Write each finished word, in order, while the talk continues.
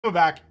Coming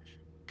back.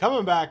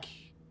 Coming back.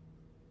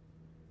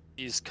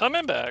 He's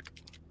coming back.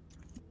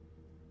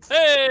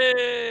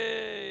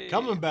 Hey!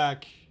 Coming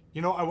back.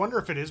 You know, I wonder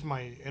if it is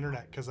my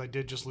internet, because I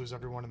did just lose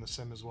everyone in the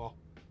sim as well.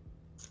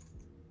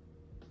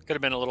 Could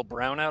have been a little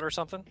brownout or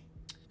something.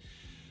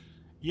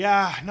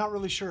 Yeah, not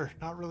really sure.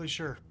 Not really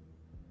sure.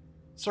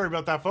 Sorry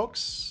about that,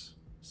 folks.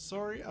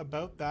 Sorry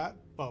about that,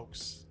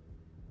 folks.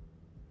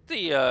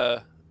 The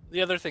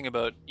other thing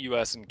about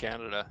U.S. and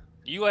Canada,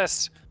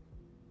 U.S.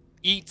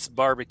 eats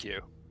barbecue.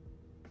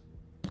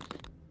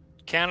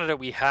 Canada,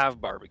 we have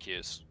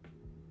barbecues.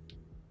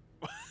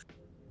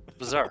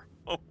 Bizarre.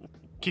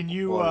 Can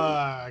you You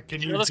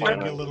know this dig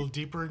guy? a little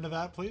deeper into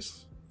that,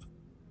 please?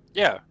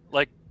 Yeah,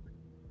 like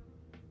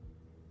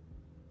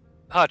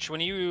Hutch, when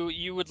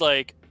you would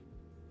like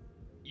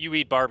you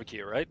eat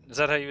barbecue, right? Is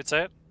that how you would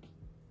say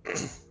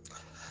it?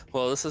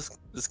 Well,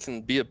 this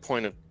can be a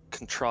point of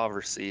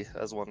controversy,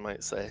 as one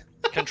might say.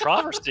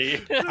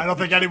 Controversy. I don't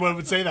think anyone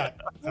would say that.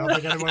 I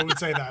don't think anyone would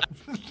say that.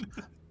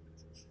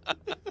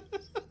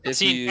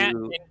 See,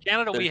 in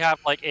Canada, we have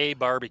like a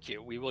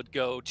barbecue. We would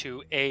go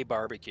to a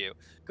barbecue,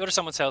 go to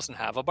someone's house and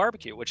have a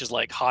barbecue, which is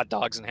like hot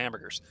dogs and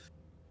hamburgers.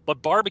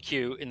 But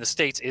barbecue in the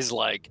States is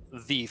like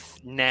the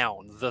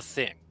noun, the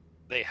thing.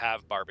 They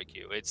have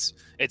barbecue. It's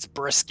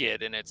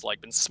brisket and it's like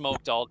been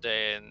smoked all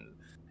day and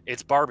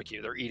it's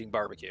barbecue. They're eating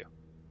barbecue.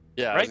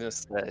 Yeah, right? I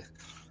was gonna say,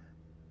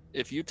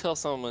 if you tell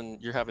someone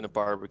you're having a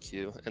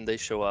barbecue and they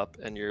show up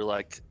and you're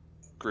like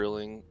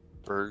grilling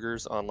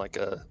burgers on like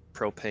a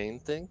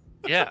propane thing,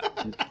 Yeah.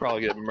 you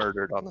probably get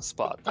murdered on the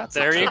spot. That's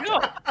There you go.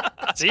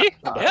 See?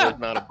 Yeah.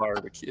 Not a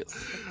barbecue.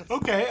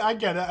 Okay, I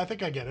get it. I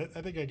think I get it.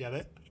 I think I get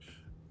it.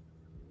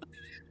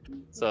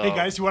 So, Hey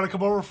guys, you want to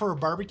come over for a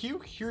barbecue?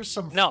 Here's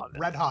some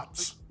Red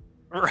Hots.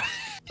 Right.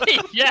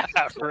 Yeah,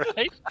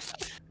 right.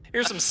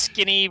 Here's some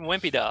skinny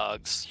wimpy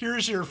dogs.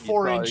 Here's your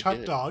 4-inch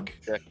hot dog.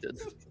 Injected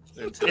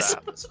into the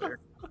atmosphere.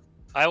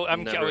 I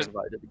was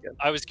invited again.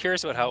 I was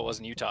curious about how it was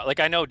in Utah. Like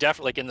I know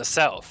definitely like in the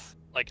South,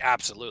 like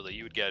absolutely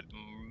you would get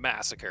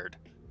massacred.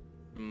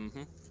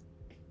 Mm-hmm.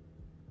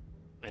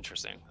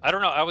 Interesting. I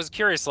don't know. I was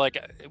curious. Like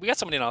we got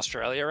somebody in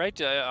Australia, right?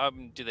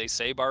 Do they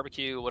say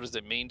barbecue? What does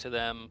it mean to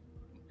them?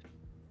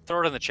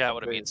 Throw it in the chat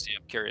what it means to you.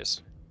 I'm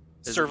curious.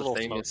 Is Serve it a the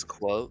little famous smoke.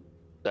 quote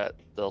that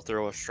they'll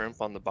throw a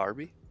shrimp on the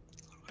Barbie?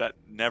 That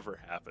never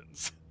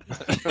happens.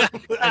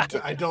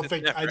 I don't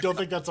think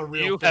that's a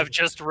real You thing. have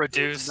just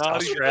reduced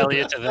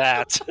Australia to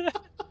that.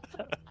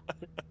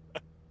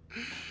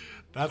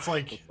 That's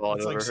like That's all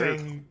I've ever heard.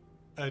 saying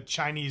a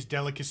Chinese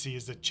delicacy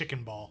is a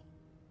chicken ball.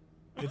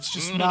 It's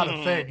just not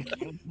a thing.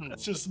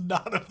 It's just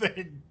not a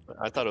thing.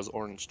 I thought it was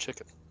orange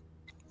chicken.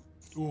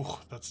 Ooh,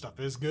 that stuff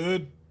is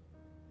good.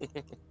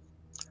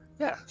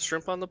 Yeah,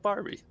 shrimp on the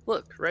Barbie.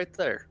 Look, right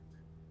there.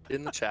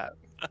 In the chat.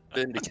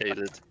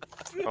 Vindicated.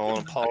 I want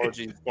an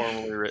apology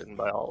formally written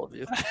by all of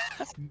you.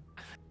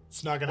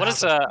 It's not gonna What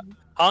is happen.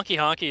 Honky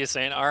Honky is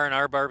saying?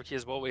 R&R barbecue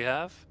is what we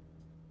have.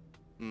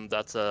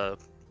 That's a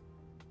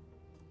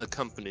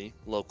company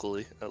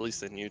locally, at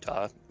least in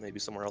Utah, maybe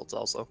somewhere else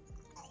also.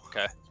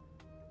 Okay.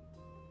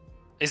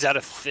 Is that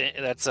a thing?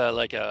 That's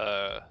like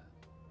a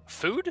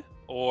food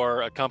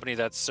or a company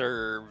that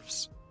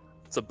serves?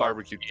 It's a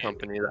barbecue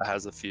company that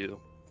has a few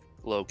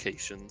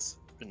locations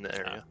in the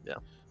area. Yeah.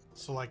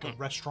 So like a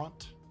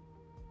restaurant?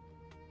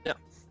 Yeah.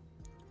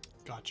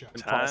 Gotcha.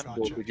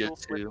 Impossible to get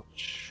to.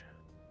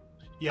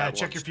 Yeah, That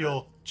check one your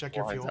fuel. Check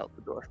your lines fuel. out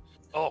the door.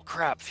 Oh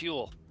crap!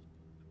 Fuel.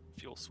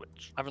 Fuel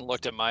switch. I haven't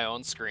looked at my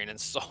own screen in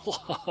so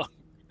long.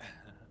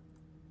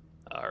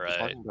 All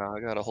right. I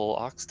got a whole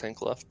ox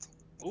tank left.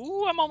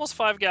 Ooh, I'm almost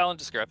 5-gallon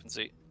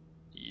discrepancy.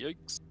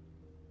 Yikes.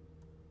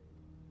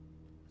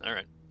 All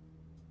right.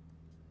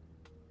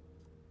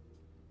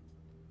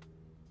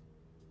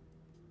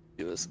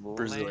 This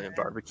Brazilian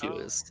barbecue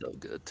is so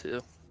good too.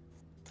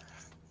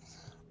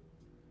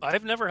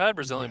 I've never had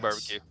Brazilian Yes.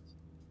 barbecue.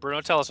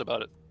 Bruno, tell us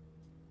about it.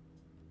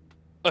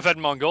 I've had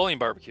Mongolian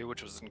barbecue,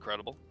 which was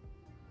incredible.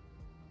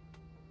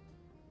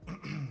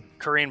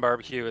 Korean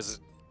barbecue is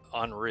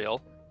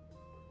unreal.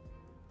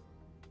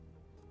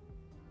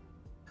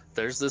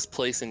 There's this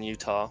place in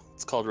Utah.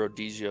 It's called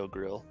Rodizio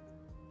Grill.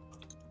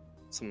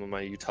 Some of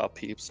my Utah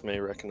peeps may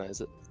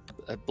recognize it.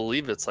 I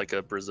believe it's like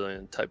a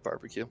Brazilian type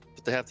barbecue,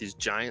 but they have these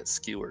giant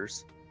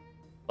skewers,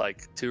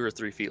 like 2 or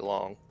 3 feet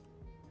long,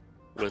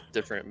 with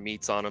different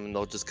meats on them, and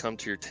they'll just come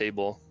to your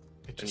table,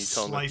 and you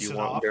tell them if you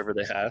want whatever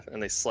they have,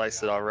 and they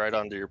slice it all right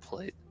onto your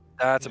plate.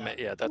 That's amazing.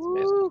 Yeah, that's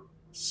amazing.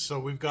 So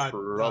we've got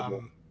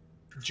Trouble.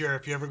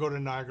 Jared, if you ever go to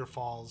Niagara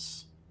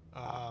Falls,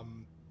 I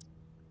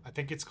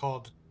think it's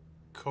called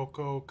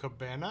Coco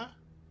Cabana.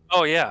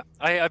 Oh yeah,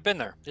 I've been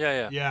there.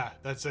 Yeah. Yeah,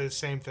 that's the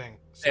same thing. Yeah,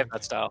 Same that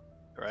thing. style,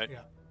 right?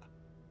 Yeah.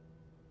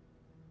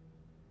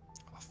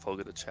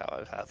 Fogo de Chao,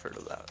 I have heard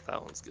of that.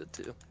 That one's good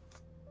too.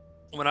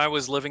 When I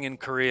was living in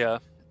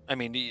Korea, I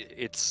mean,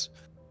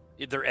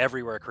 they're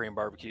everywhere. Korean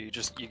barbecue.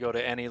 You go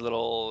to any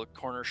little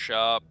corner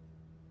shop,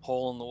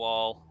 hole in the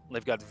wall.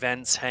 They've got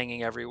vents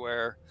hanging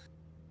everywhere.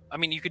 I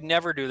mean, you could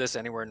never do this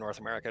anywhere in North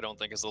America. I don't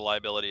think, is the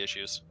liability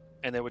issues.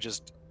 And they would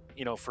just,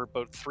 for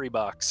about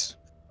 $3,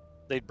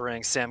 they'd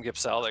bring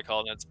samgyeopsal, they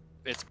call it.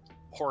 It's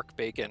pork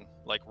bacon,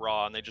 like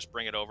raw, and they just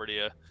bring it over to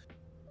you,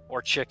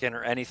 or chicken,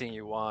 or anything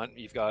you want.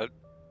 They've got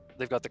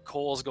the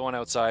coals going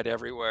outside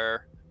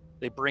everywhere.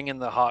 They bring in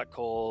the hot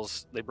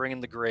coals, they bring in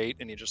the grate,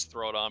 and you just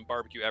throw it on,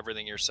 barbecue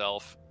everything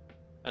yourself.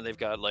 And they've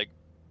got like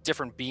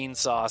different bean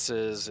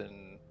sauces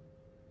and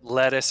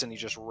lettuce, and you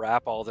just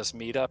wrap all this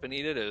meat up and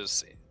eat it. It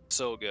is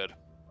so good.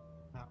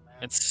 Oh, man.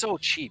 It's so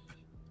cheap.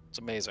 It's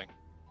amazing.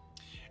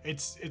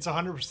 It's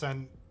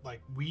 100% like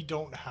we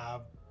don't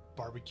have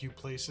barbecue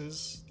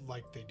places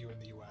like they do in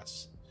the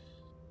US.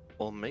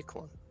 We'll make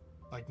one.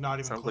 Like not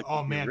even Sounds close. like Oh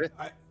you'd be man, rich.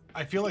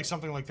 I feel like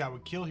something like that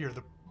would kill here.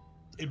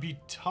 It'd be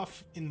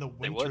tough in the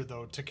winter would.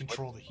 though to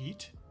control the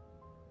heat.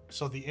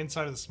 So the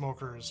inside of the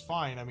smoker is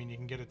fine. I mean, you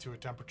can get it to a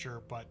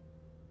temperature, but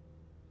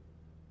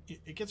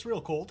it gets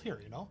real cold here,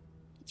 you know?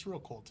 It's real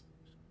cold.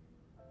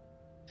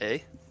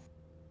 Hey,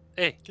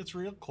 Hey, It gets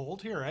real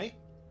cold here, eh?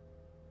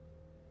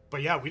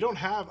 But yeah, we don't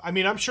have. I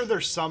mean, I'm sure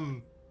there's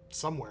some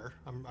somewhere.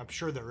 I'm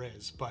sure there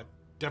is, but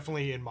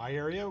definitely in my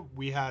area,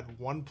 we had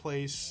one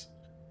place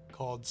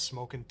called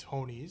Smokin'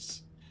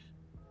 Tony's,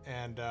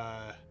 and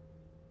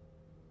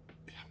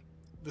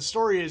the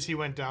story is he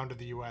went down to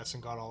the U.S.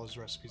 and got all his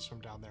recipes from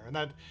down there,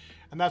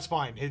 and that's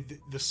fine.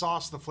 The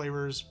sauce, the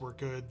flavors were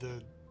good.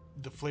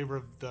 The flavor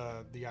of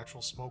the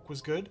actual smoke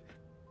was good,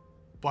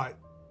 but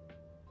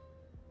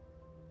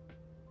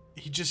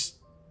he just,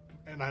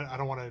 and I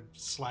don't want to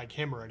slag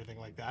him or anything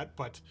like that,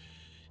 but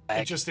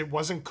it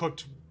wasn't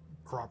cooked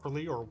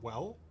properly or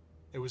well.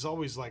 It was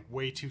always like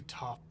way too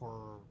tough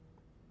or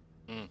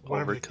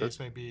whatever the case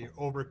may be,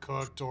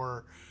 overcooked,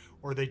 or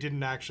they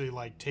didn't actually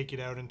like take it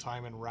out in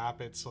time and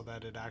wrap it so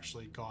that it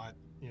actually got,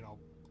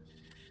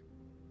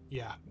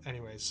 yeah.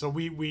 Anyways, so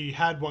we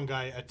had one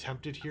guy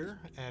attempt it here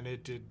and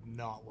it did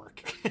not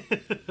work.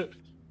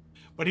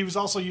 But he was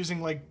also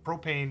using like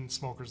propane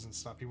smokers and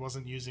stuff. He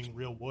wasn't using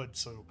real wood,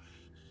 so.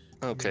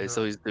 okay,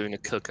 so he's doing a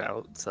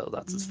cookout, so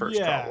that's his first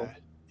problem.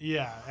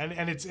 Yeah,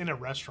 and it's in a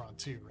restaurant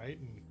too, right?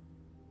 And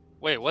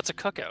wait, what's a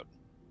cookout?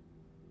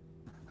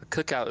 A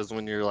cookout is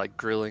when you're like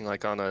grilling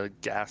like on a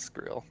gas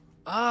grill.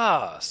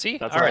 Ah, see?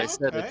 That's All why right. I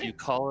said if Okay. you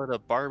call it a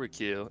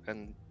barbecue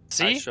and I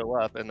See? show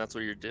up and that's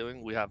what you're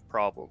doing, we have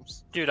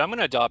problems. Dude, I'm going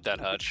to adopt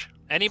that, Hutch.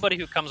 Anybody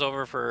who comes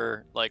over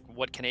for like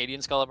what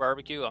Canadians call a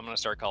barbecue, I'm going to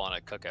start calling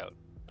it cookout.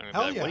 I'm gonna be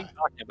Hell like, what are yeah. you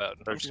talking about?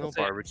 I'm There's just no gonna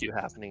say it. barbecue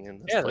happening in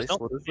this Yeah, there's place. no-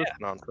 What is this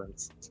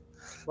nonsense?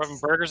 We're having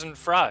burgers and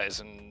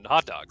fries and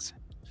hot dogs.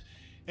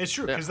 it's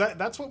true Yeah. because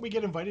that's what we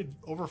get invited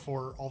over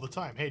for all the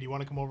time. Hey, do you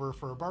want to come over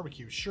for a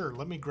barbecue? Sure.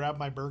 Let me grab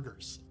my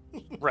burgers.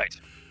 Right.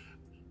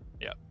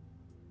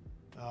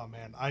 Oh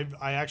man,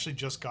 I actually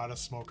just got a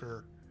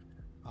smoker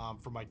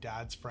from my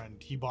dad's friend.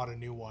 He bought a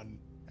new one,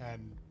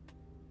 and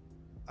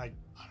I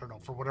don't know,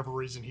 for whatever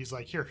reason, he's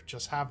like, here,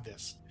 just have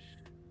this.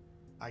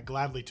 I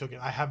gladly took it.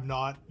 I have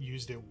not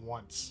used it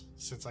once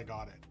since I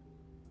got it,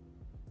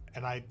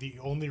 and the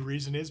only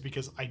reason is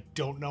because I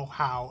don't know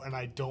how, and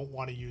I don't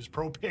want to use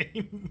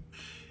propane.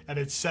 And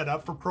it's set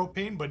up for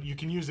propane, but you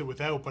can use it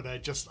without. But I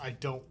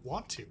don't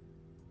want to.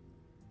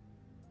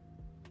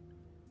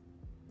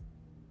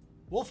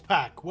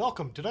 Wolfpack,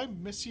 welcome. Did I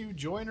miss you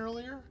join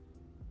earlier?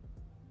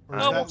 Or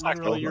is No, that Wolfpack,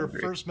 literally your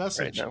hungry first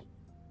message? now.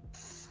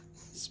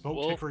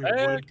 Smoke hickory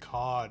Wolfpack. wood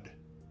cod.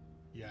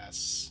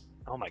 Yes.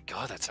 Oh my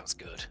god, that sounds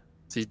good.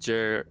 See,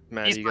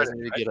 Matt, He's you guys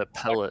British, need to get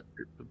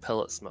a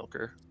pellet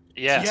smoker.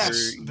 Yes.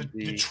 Yes, Very the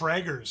easy.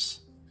 Traegers.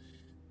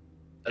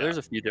 There's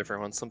a few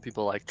different ones. Some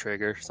people like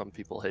Traeger, some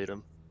people hate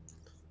them.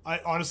 I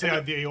honestly,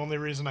 the only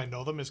reason I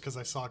know them is because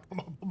I saw it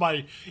come up on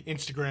my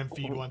Instagram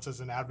feed once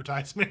as an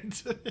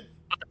advertisement.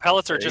 The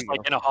pellets are There just you like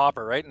go. in a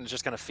hopper, right? And it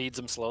just kind of feeds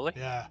them slowly.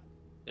 Yeah.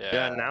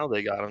 Yeah, now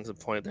they got them to the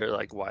point they're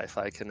like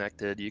Wi-Fi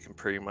connected. You can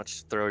pretty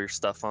much throw your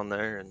stuff on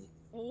there and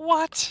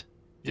What?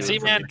 Yeah, See,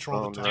 for man, control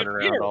the phone time.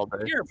 running around all day.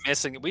 You're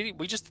missing. We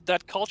just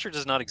that culture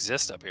does not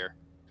exist up here.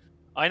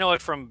 I know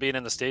it from being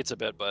in the States a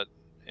bit, but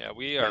yeah,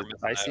 we are. missing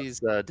out.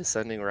 Icy's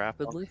descending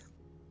rapidly.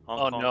 Hong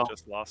Oh, Kong no.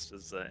 just lost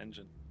his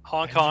engine.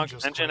 Hong Engine Kong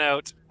just engine quit.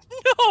 out.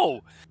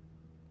 No.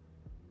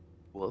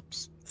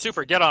 Whoops.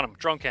 Super, get on him.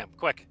 Drone cam,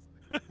 quick.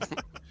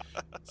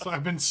 So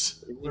I've been.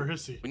 Where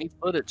is he? We need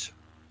footage.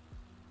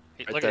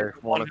 Right Look there,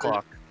 at 1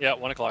 o'clock. Yeah,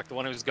 1 o'clock. The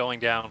one who's going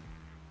down.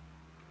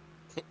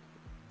 The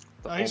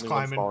Oh, he's only one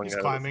climbing. falling He's out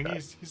of the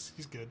climbing. sky.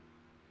 He's good.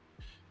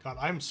 God,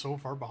 I'm so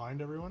far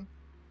behind everyone.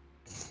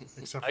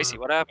 Except Icy,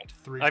 for what happened?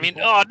 3 I mean,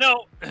 people. oh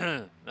no,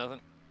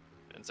 nothing.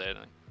 Didn't say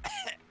anything.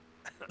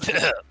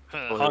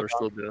 Oh, Hong we're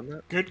still doing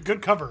that.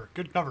 Good cover.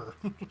 Good cover.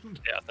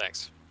 Yeah,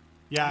 thanks.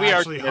 Yeah, We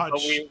actually, are, but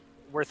Hutch.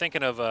 we're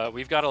thinking of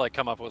we've got to like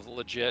come up with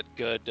legit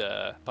good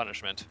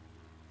punishment.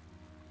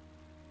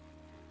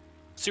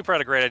 Super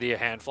had a great idea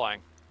hand flying.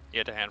 He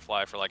had to hand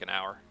fly for like an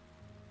hour.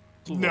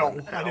 No,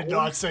 I did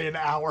not say an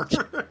hour.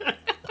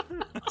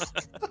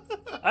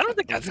 I don't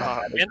think that's I'm not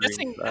hard. Man, this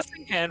agreeing thing, with this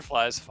thing hand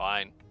flies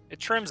fine. It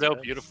trims out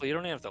Yes. beautifully. You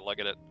don't even have to look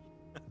at it.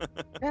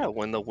 Yeah,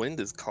 when the wind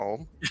is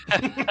calm.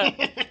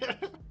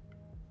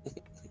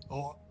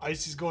 Oh,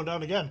 Icy's going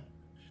down again.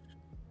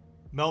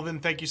 Melvin,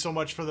 thank you so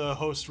much for the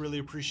host. Really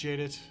appreciate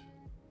it.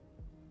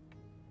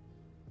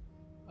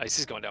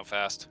 Icy's going down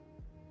fast.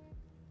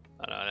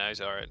 Oh, no, now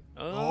he's all right.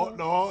 Oh,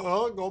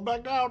 no, go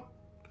back down.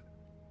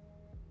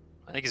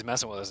 I think he's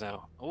messing with us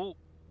now. Oh,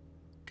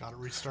 Got it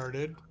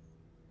restarted.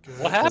 Good.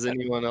 what Has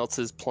happened? anyone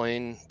else's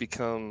plane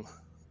become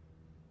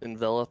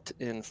enveloped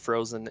in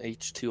frozen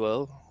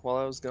H2O while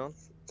I was gone?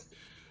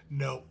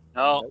 No.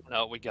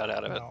 No, we got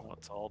out of it. No. Oh,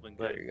 it's all been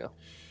There good. you go.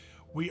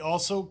 We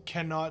also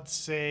cannot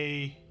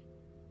say.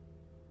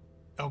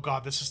 Oh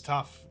God, this is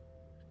tough.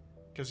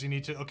 Because you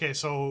need to. Okay,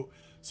 so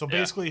Yeah.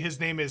 basically his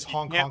name is You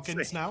Honk can't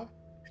Honkins say- now.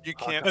 You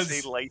can't Because-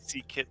 say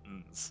Licey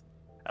kittens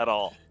at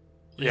all.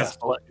 Yeah, Because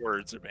both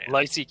words are banned.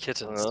 Licey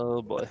kittens.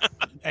 Oh boy.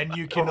 And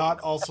you cannot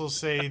also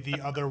say the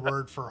other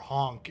word for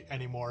honk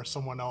anymore.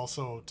 Someone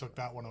also took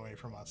that one away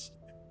from us.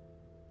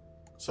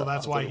 So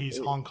that's why he's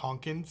Honk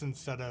Honkins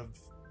instead of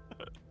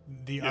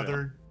the You know.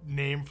 other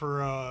name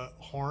for a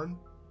horn,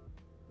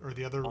 or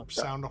the other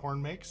sound a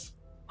horn makes.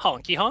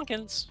 Honky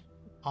Honkins.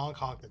 Honk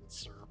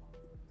Honkins, or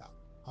yeah,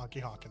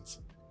 Honky Honkins.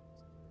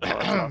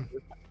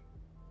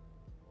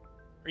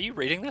 Are you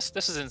reading this?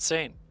 This is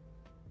insane.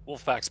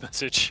 Wolfpack's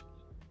message.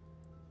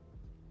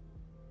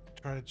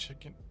 Try a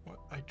chicken. What?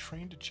 I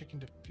trained a chicken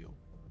to feel.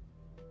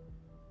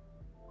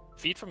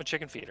 Feed from a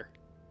chicken feeder.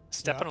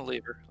 Step Yeah. on a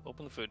lever.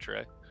 Open the food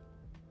tray.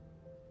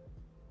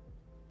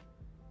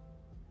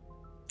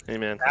 Hey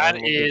man. That I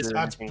don't do is-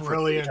 That's anything for-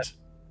 brilliant.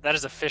 That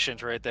is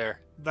efficient right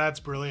there. That's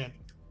brilliant.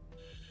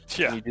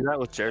 Can you do that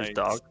with Jared's Nice.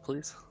 dog,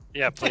 please?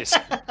 Yeah, please.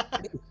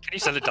 Can you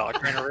send a dog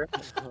trainer over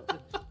here?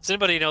 Does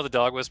anybody know the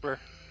dog whisperer?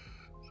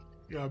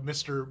 Yeah,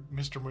 Mr.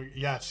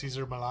 Yeah,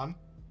 Caesar Milan.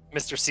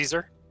 Mr.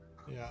 Caesar?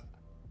 Yeah.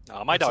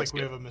 No, my Looks dog's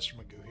like good. we have a Mr.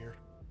 Magoo here.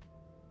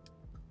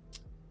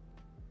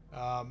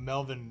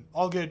 Melvin,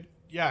 all good.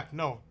 Yeah,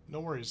 no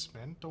worries,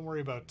 man. Don't worry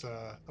about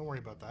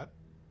that.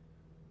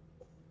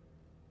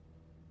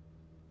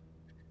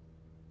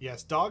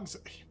 Yes, dogs.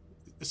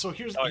 So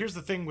here's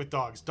the thing with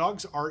dogs.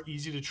 Dogs are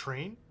easy to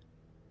train,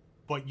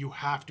 but you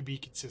have to be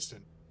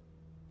consistent.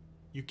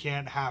 You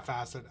can't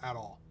half-ass it at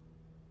all.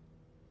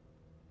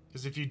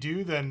 Because if you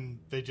do, then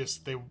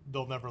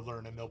they'll never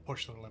learn and they'll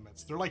push their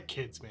limits. They're like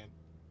kids, man.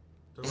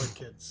 They're like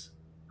kids.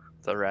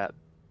 The rat.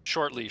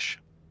 Short leash.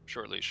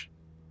 Short leash.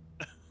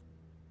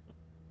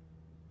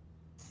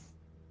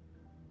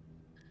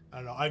 I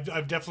don't know.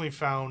 I've definitely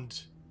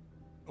found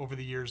over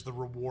the years the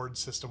reward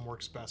system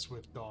works best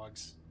with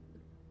dogs.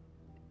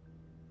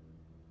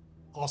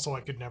 Also, I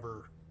could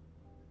never.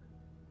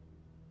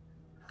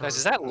 Guys,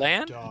 is hurt that a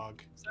land?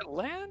 Dog. Is that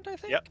land, I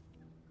think? Yep.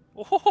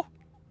 Oh,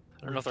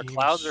 I don't know if they're Redeem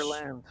clouds or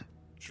land.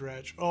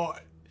 Stretch. Oh,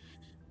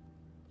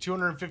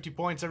 250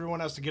 points. Everyone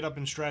has to get up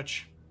and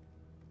stretch.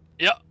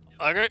 Yeah,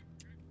 okay.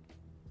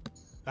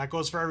 That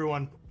goes for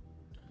everyone.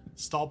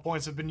 Stall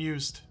points have been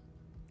used.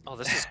 Oh,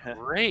 this is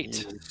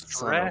great. You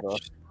son of a-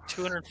 Stretch.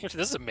 250.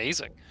 This is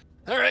amazing.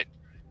 All right.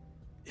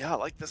 Yeah, I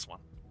like this one.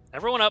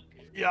 Everyone up.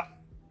 Yeah.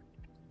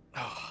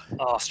 Oh,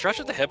 Oh, stretch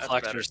with the hip That's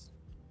flexors.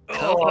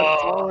 Help, I'm Oh.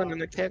 falling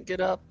and I can't get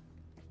up.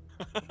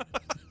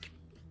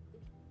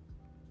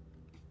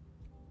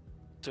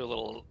 Do a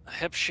little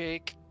hip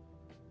shake.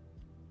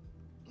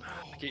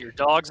 Get your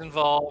dogs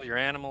involved, your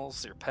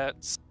animals, your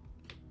pets.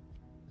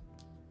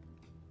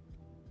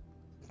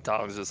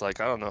 Dog's just like,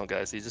 I don't know,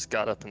 guys. He just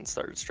got up and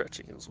started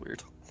stretching. It was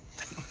weird.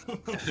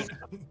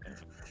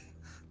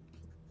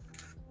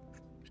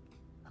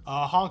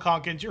 Honk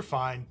Honkins, you're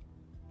fine.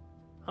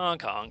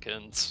 Honk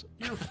Honkins.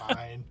 You're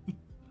fine.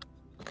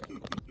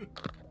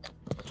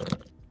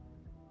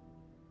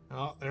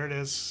 Oh, there it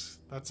is.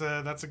 That's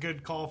a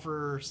good call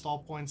for stall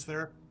points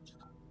there.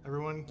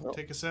 Everyone, Well,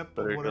 take a sip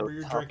Better of whatever go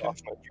you're top drinking.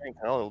 off my drink.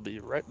 I'll be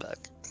right back.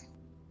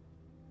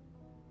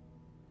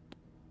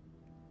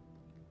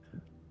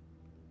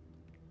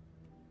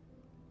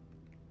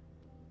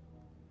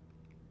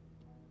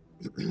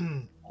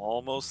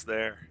 almost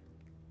there.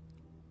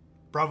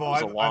 Bravo! It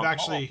was a I've long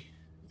actually.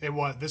 It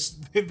was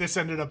this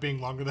ended up being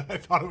longer than I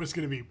thought it was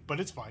going to be, but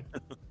it's fine.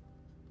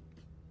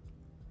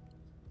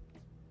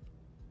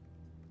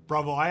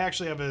 Bravo! I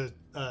actually have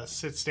a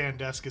sit stand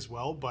desk as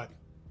well, but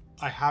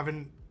I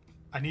haven't.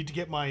 I need to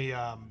get my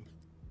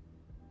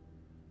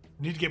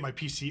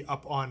PC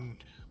up on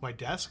my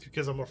desk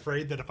because I'm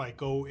afraid that if I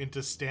go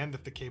into stand,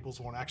 that the cables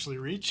won't actually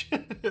reach.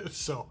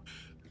 So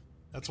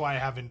that's why I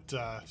haven't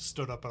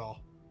stood up at all.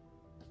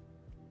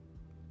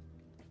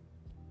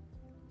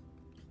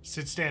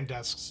 Sit stand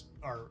desks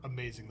are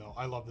amazing though.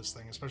 I love this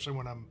thing, especially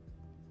when I'm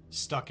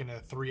stuck in a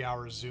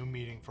 3-hour Zoom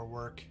meeting for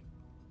work.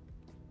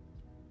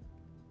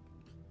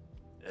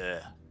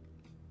 Yeah.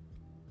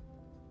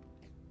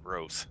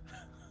 Gross.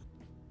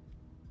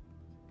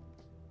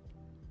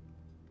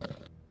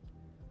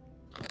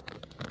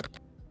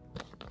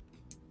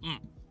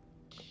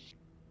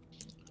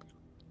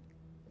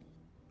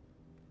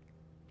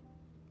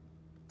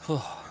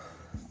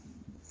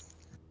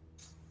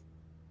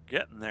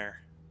 Getting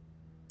there.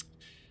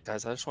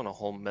 Guys, I just want a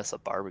whole mess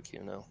of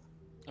barbecue now.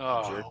 Oh,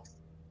 Wow.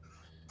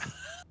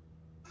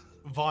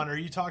 Vaughn, are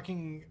you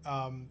talking?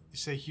 You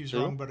say he was Who?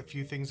 wrong about a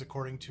few things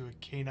according to a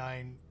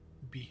canine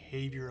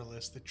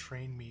behavioralist that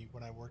trained me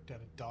when I worked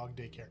at a dog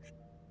daycare.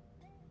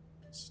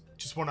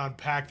 Just just want to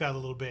unpack that a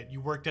little bit.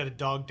 You worked at a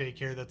dog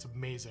daycare. That's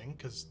amazing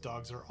because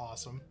dogs are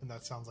awesome, and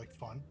that sounds like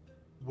fun.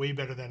 Way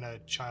better than a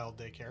child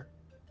daycare.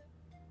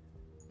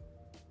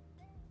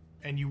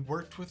 And you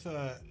worked with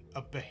a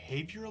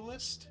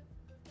behavioralist?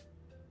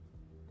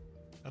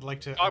 I'd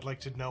like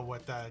to know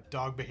what that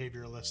dog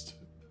behavioralist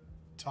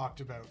talked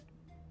about.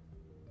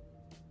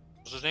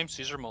 Was his name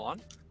Caesar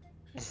Milan?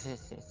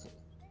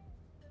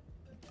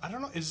 I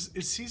don't know. Is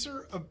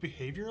Caesar a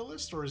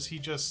behavioralist or is he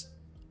just?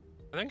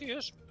 I think he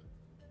is.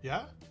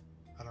 Yeah,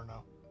 I don't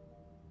know.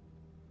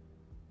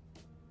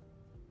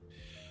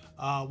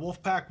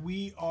 Wolfpack,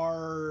 we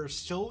are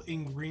still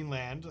in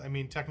Greenland. I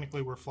mean,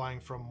 technically, we're flying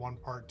from one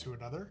part to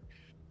another,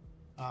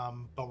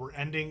 but we're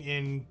ending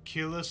in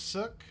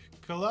Kulusuk.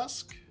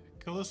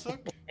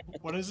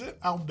 What is it?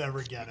 I'll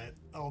never get it.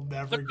 I'll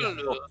never get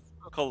it.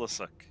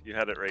 Kulusuk. You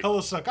had it right.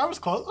 Kulusuk. I was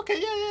close. Okay,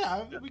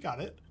 yeah, we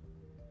got it.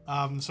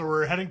 So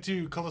we're heading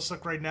to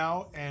Kulusuk right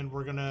now, and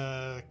we're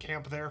gonna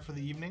camp there for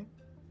the evening.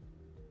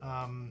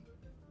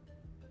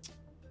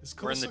 Is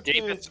We're in the Kulusuk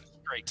Davis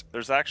Strait.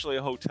 There's actually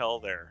a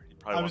hotel there. You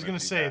probably I was wanna gonna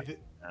do say,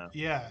 that.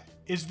 yeah.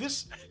 Is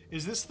this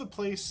the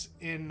place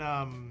in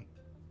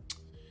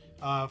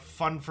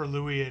Fun for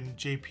Louie and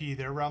JP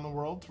there around the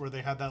world where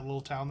they had that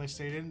little town they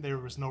stayed in? There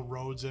was no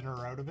roads in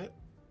or out of it.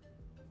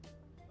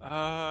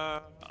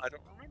 I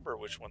don't remember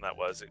which one that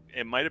was.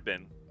 It might have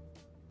been.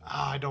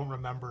 I don't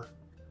remember.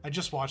 I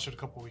just watched it a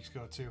couple weeks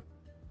ago too.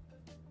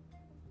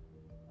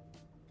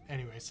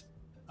 Anyways,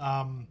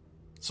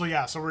 so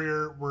yeah, so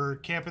we're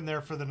camping there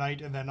for the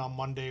night, and then on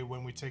Monday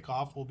when we take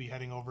off, we'll be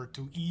heading over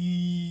to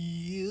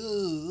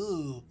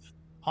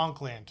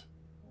Honkland.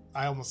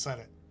 I almost said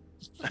it.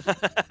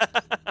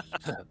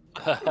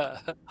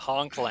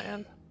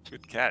 Honkland.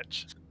 Good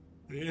catch.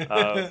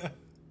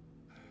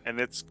 And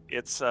it's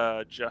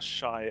just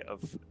shy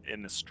of,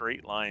 in a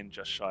straight line,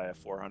 just shy of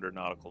 400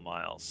 nautical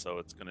miles. So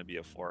it's going to be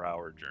a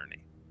 4-hour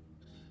journey.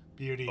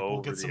 Beauty. Over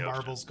We'll get some the ocean.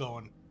 marbles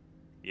going.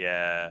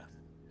 Yeah,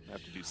 I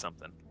have to do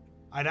something.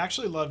 I'd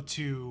actually love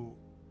to.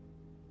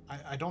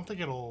 I don't think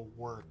it'll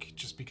work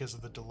just because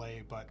of the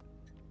delay, but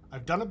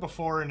I've done it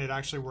before and it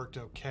actually worked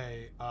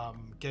okay.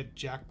 Get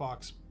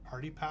Jackbox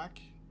Party Pack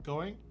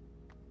going.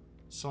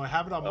 So I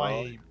have it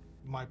on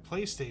my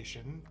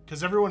PlayStation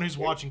because everyone who's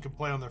watching can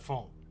play on their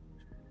phone.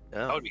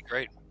 That Yeah. would be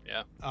great.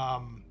 Yeah.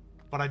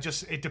 But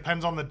it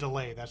depends on the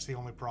delay. That's the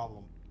only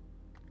problem.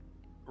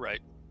 Right.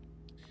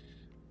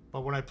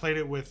 But when I played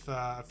it with,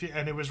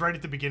 and it was right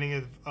at the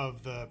beginning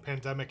of the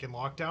pandemic and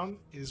lockdown,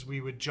 is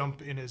we would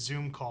jump in a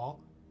Zoom call,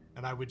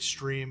 and I would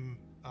stream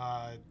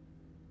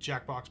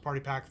Jackbox Party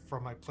Pack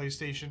from my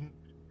PlayStation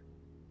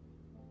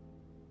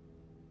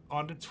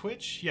onto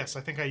Twitch. Yes,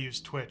 I think I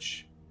used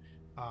Twitch.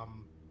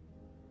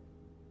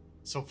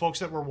 So folks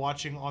that were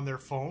watching on their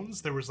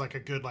phones, there was like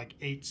a good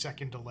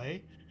 8-second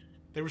delay.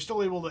 They were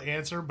still able to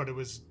answer, but it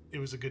was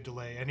a good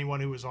delay. Anyone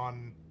who was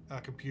on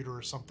a computer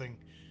or something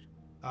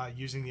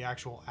using the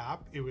actual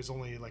app, it was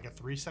only like a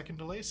 3-second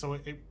delay. So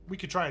we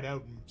could try it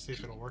out and see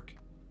if it'll work.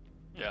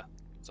 Yeah.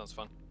 Sounds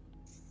fun.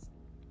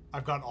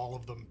 I've got all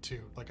of them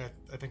too. Like I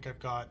think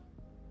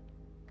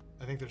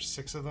there's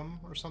 6 of them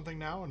or something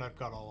now, and I've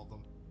got all of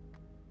them.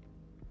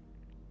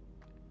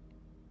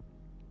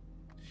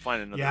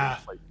 Find another Yeah.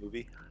 flight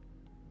movie.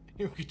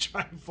 We could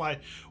try and fly.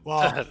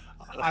 Well,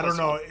 I don't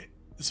know.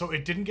 So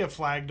it didn't get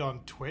flagged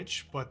on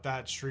Twitch, but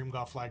that stream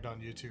got flagged on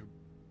YouTube.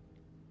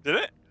 Did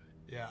it?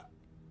 Yeah.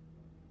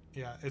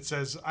 Yeah, it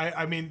says,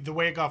 I mean, the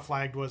way it got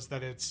flagged was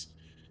that it's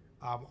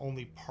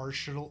only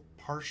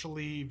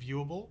partially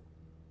viewable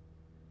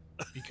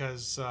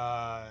because,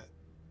 and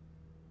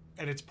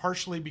it's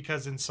partially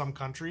because in some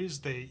countries,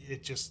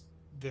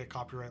 the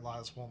copyright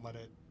laws won't let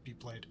it be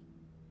played.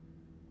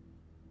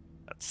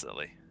 That's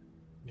silly.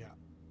 Yeah.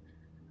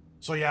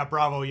 So yeah,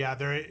 bravo. Yeah,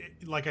 there.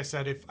 Like I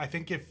said, if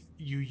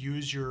you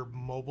use your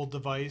mobile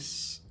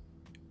device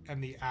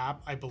and the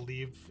app, I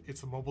believe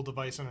it's a mobile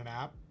device and an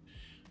app.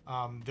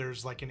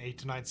 There's like an 8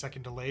 to 9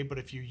 second delay, but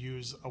if you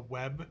use a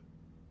web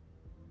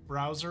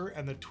browser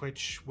and the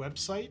Twitch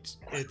website,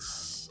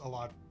 it's a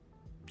lot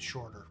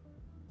shorter.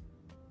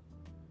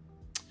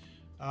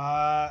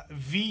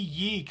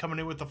 VE coming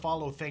in with the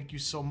follow. Thank you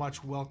so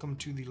much. Welcome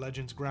to the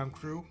Legends Ground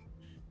Crew.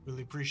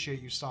 Really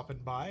appreciate you stopping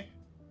by.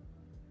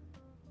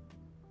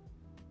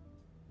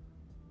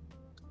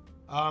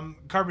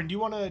 Carbon, do you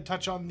want to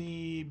touch on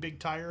the big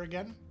tire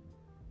again?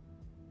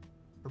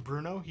 For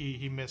Bruno,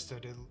 he missed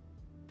it.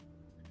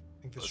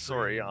 I think the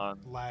stream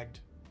lagged.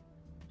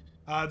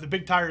 The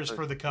big tires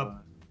for the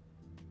Cub.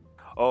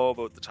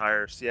 About the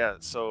tires. Yeah,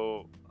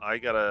 so I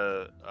got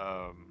a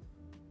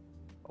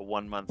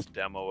 1-month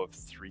demo of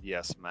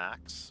 3ds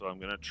Max, so I'm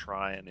gonna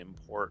try and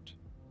import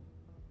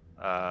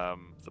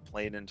the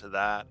plane into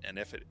that, and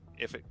if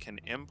it can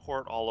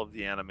import all of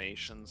the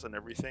animations and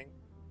everything,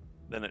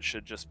 then it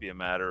should just be a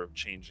matter of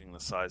changing the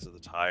size of the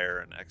tire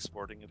and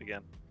exporting it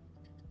again,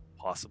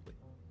 possibly.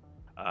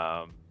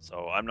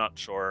 So I'm not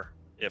sure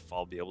if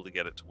I'll be able to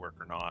get it to work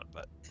or not,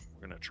 but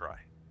we're gonna try.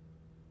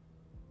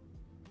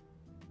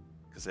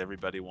 Because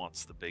everybody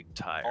wants the big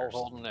tires.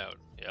 All holding out.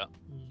 Yeah.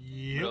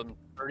 Yep.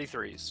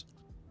 33s.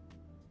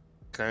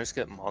 Can I just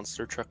get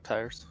monster truck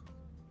tires?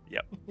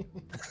 Yep.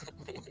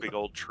 Big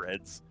old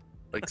treads.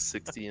 Like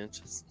 60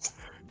 inches.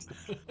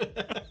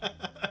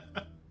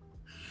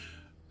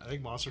 I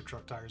think monster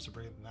truck tires are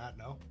bigger than that,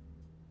 no?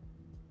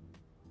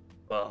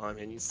 Well, I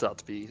mean, you still have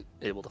to be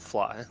able to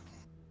fly.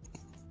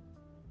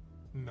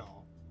 No.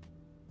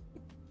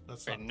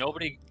 That's Right, not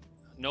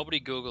nobody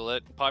Google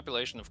it.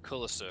 Population of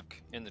Kulusuk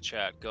in the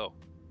chat. Go.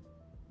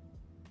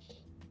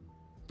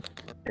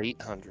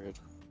 800.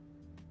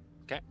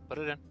 Okay, put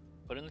it in.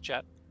 Put it in the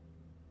chat.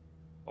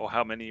 Oh,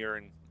 how many are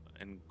in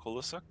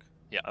Kulusuk?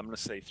 Yeah. I'm going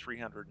to say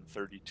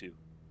 332.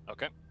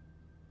 Okay. Wait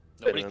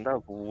a Nobody. minute,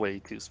 that was way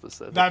too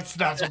specific. That's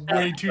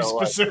way too No,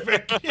 I-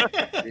 specific.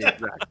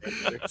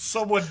 Exactly.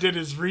 Someone did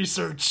his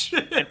research.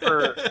 And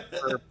for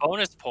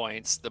bonus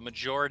points, the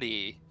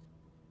majority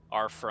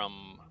are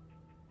from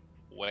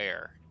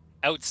where?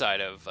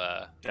 Outside of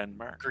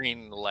Denmark.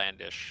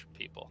 Greenlandish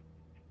people.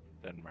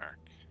 Denmark.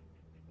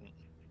 All That's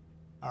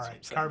what right,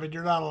 I'm saying. Carmen,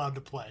 you're not allowed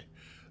to play.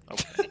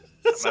 Okay.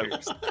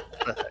 Seriously.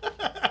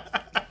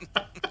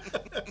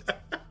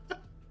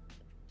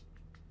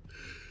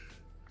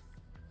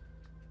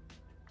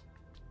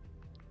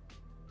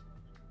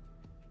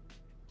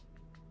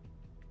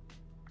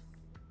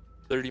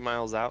 30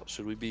 miles out,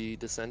 should we be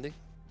descending?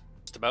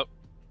 Just about.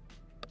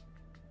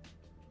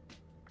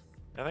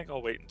 I think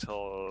I'll wait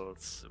until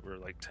we're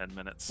like 10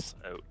 minutes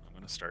out. I'm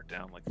going to start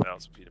down like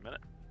 1,000 feet a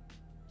minute.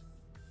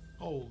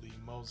 Holy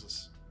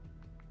Moses.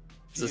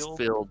 Is this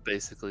field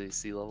basically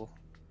sea level?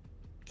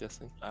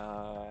 Guessing,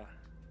 I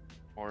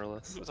more or think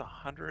less. it was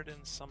 100 and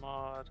some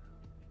odd.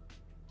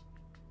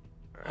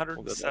 All right,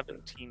 we'll go down there.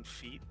 117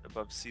 feet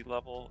above sea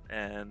level,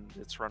 and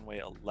it's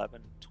runway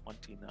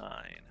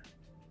 1129.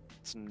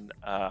 It's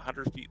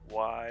 100 feet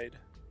wide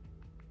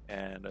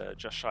and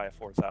just shy of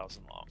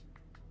 4,000 long.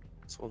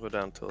 So we'll go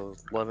down to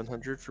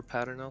 1100 for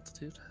pattern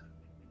altitude.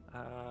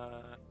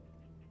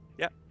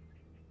 Yeah.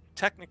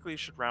 Technically,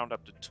 should round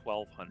up to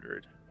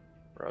 1,200.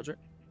 Roger.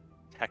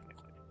 Technically.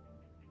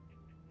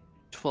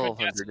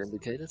 1200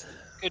 indicated.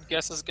 Good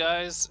guesses,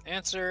 guys.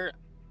 Answer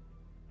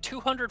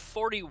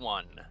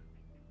 241.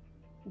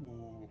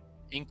 Ooh.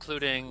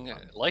 Including,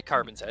 like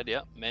Carbon said,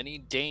 yeah, many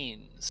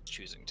Danes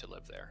choosing to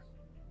live there.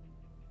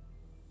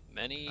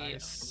 Many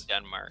Nice.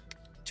 from Denmark.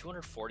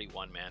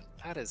 241, man.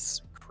 That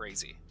is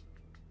crazy.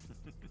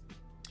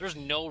 There's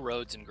no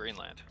roads in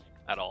Greenland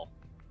at all.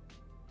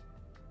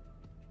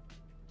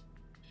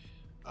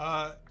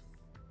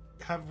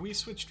 Have we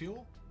switched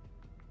fuel?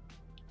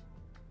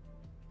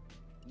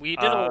 We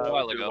did a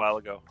while did ago. A while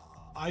ago.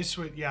 I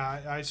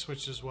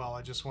switched as well.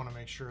 I just want to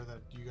make sure that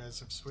you guys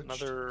have switched.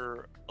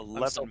 Another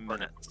I'm still 11 burning,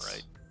 minutes.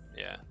 right?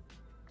 Yeah.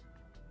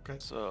 Okay.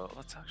 So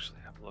let's actually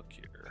have a look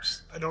here.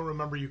 I don't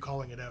remember you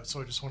calling it out, so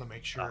I just want to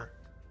make sure.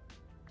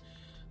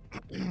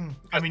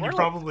 I mean, you we're-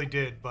 probably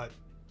did, but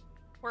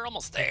We're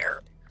almost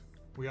there.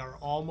 we are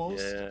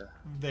almost Yeah.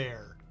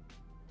 there.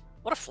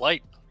 What a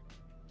flight.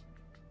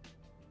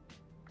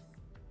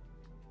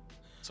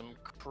 Some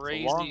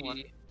long one.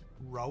 crazy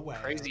Rowan.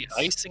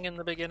 icing in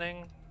the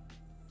beginning.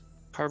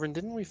 Carbon,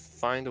 didn't we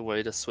find a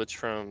way to switch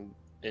from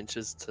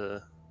inches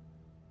to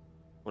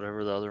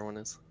whatever the other one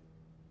is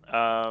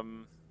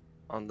Um,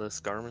 on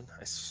this Garmin?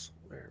 I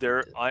swear. we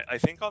there, did. I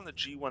think on the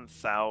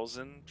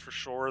G1000 for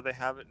sure they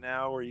have it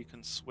now where you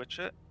can switch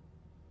it.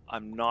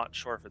 I'm not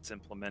sure if it's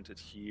implemented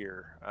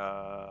here.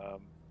 I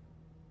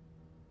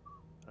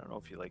don't know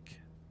if you like.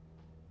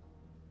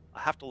 I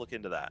have to look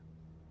into that.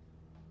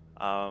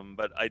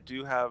 But I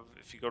do have.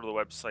 If you go to the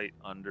website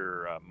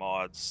under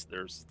mods,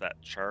 there's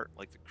that chart,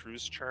 like the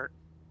cruise chart.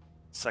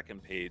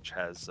 Second page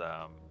has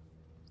a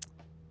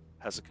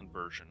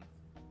conversion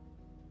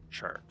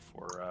chart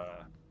for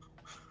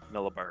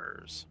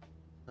millibars.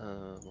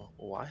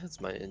 Why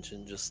has my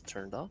engine just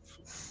turned off?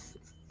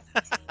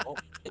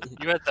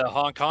 You had the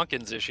Hong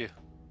Kongans issue.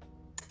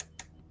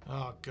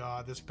 Oh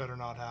god, this better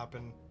not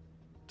happen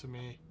to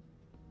me.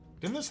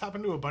 Didn't this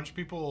happen to a bunch of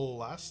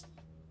people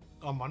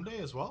on Monday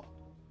as well?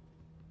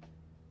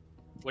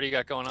 What do you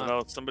got going I on? don't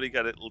know. Somebody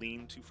got it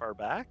leaned too far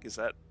back. Is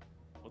that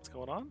what's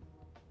going on?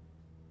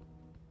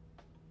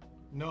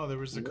 No, there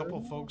was a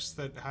couple folks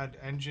that had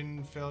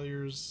engine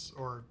failures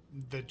or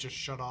that just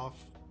shut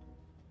off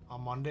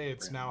on Monday.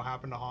 It's now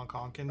happened to Hong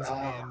Kongans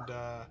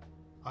and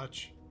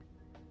Hutch.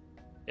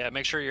 Yeah,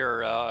 make sure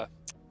your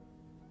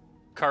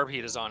carb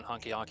heat is on,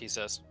 Honky Honky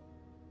says.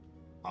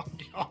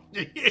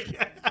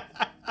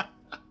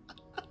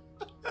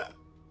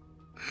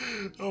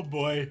 Oh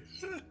boy.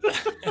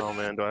 Oh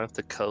man, do I have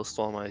to coast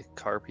while my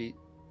carb heat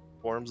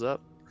warms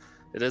up?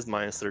 It is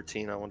minus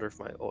 13. I wonder if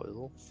my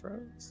oil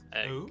froze.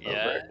 Ooh. Oh, Yeah.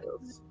 there it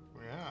goes.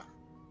 Yeah.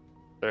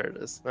 There it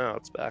is. Now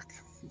it's back.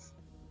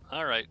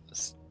 All right.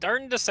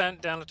 Starting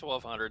descent down to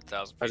 1,200,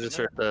 1,000 feet. I just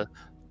heard the.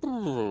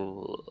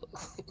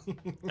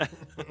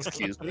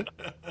 Excuse me.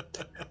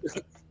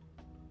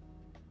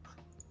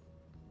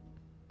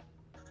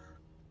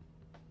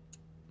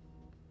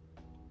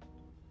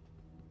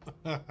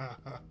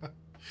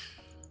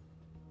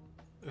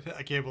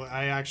 I can't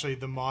believe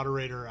the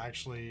moderator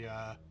actually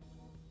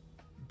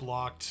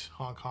blocked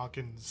Honk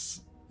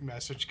Honkin's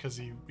message because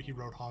he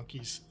wrote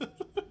honkies.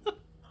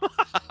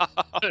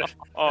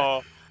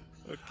 Oh,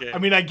 okay. I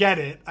mean, I get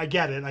it. I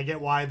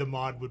get why the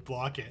mod would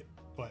block it,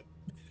 but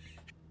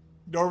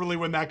normally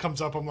when that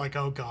comes up, I'm like,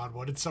 oh god,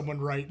 what did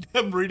someone write?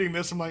 I'm reading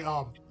this, I'm like,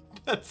 oh,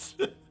 that's...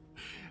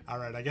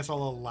 Alright, I guess I'll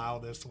allow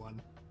this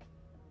one.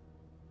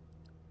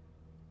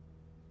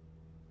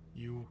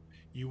 You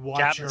watch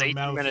Captain's your 18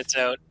 mouth. minutes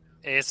out.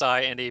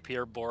 ASI and AP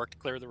are borked.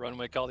 Clear the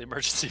runway. Call the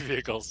emergency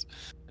vehicles.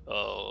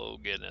 Oh,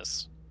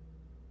 goodness.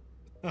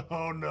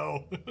 Oh,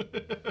 no.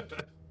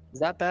 Is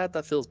that bad?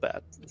 That feels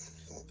bad.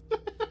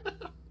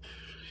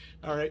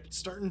 Alright,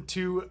 starting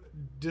to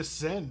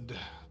descend.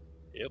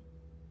 Yep.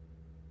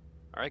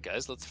 All right,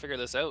 guys, let's figure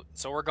this out.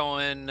 So we're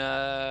going...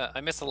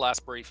 I missed the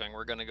last briefing.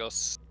 We're going to go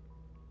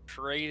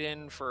straight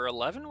in for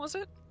 11, was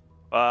it?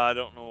 I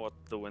don't know what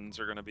the winds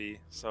are going to be,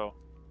 so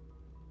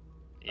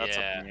that's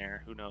up Yeah. in the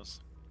air. Who knows?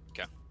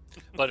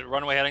 But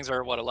runway headings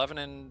are, what, 11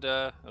 and...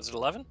 was it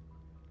 11?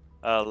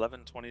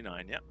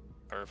 11:29. Yeah.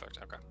 Perfect,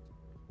 okay.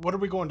 What are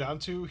we going down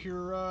to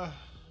here,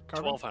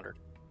 Carbon? 1,200.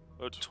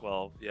 Oh,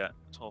 12. Yeah,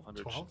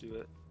 1,200 12? should do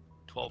it.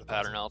 12 About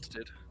pattern 1,000.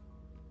 altitude.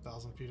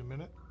 1,000 feet a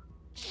minute.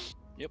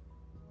 Yep.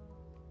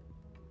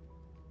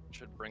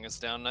 Should bring us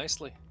down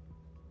nicely.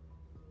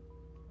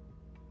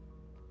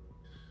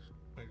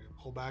 Maybe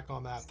pull back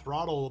on that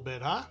throttle a little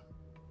bit, huh?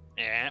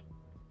 Yeah.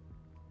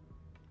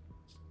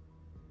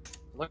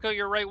 Look out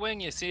your right wing,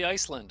 you see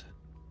Iceland.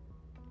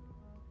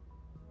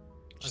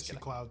 I Just see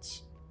kidding.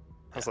 clouds.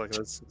 I was like,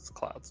 it's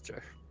clouds,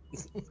 Jer.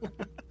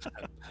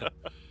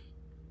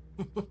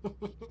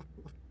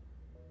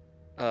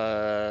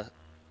 The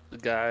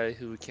guy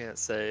who we can't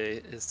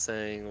say is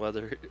saying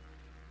weather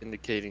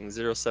indicating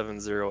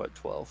 070 at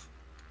 12.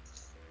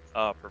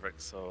 Oh,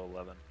 perfect. So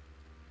 11.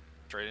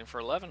 Straight in for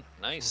 11.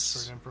 Nice.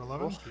 Straight in for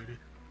 11. Cool. Beauty.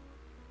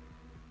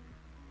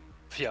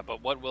 Yeah,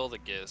 but what will the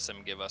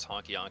sim give us?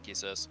 Honky Honky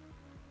says.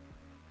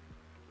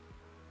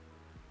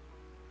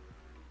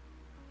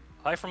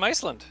 Hi from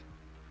Iceland.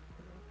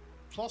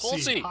 Plus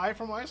Pulsey. hi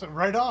from Iceland.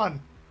 Right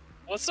on.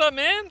 What's up,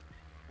 man?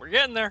 We're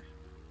getting there.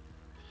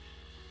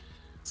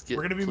 Let's get,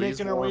 We're gonna be please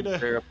making our way warm, to-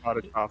 share a pot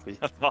of coffee.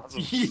 That's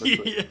awesome.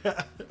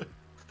 Yeah.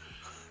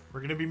 We're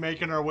going to be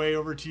making our way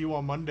over to you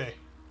on Monday.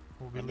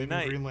 We'll be Monday leaving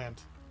night.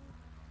 Greenland.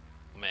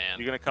 Man.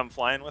 You gonna come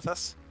flying with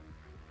us?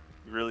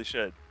 You really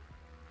should.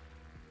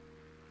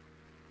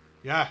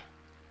 Yeah.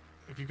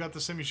 If you got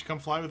the sim, you should come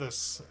fly with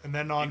us. And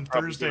then You on can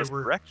probably Thursday, give us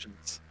we're...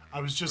 directions.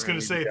 I was just We're going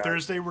gonna to need say, the guy.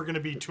 Thursday we're going to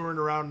be touring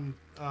around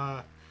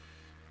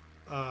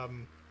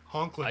Honkland.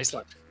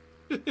 Iceland.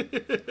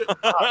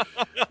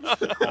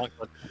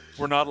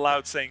 We're not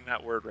allowed saying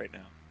that word right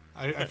now.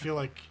 I feel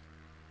like...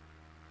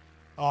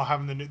 Oh,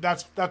 having the new...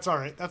 That's all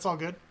right. That's all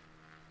good.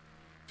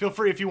 Feel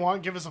free, if you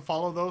want, give us a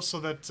follow, though, so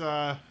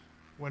that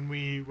when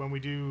we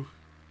do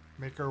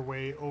make our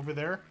way over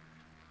there,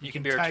 You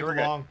can be our tour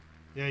guide. along.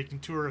 Yeah, you can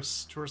tour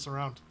us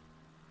around.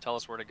 Tell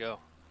us where to go.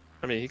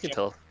 I mean, you can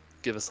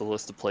give us a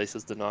list of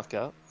places to knock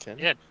out, can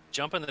you? Yeah,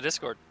 jump in the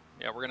Discord.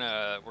 Yeah, we're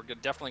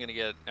definitely gonna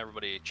get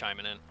everybody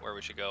chiming in where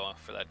we should go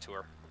for that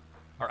tour,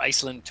 our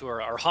Iceland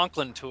tour, our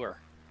Honkland tour.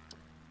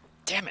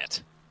 Damn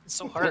it, it's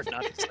so hard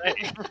not to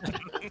say.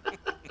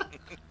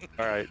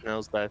 All right,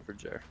 now's bad for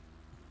Jer.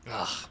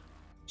 Ugh,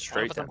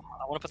 Straight down.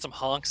 I want to put some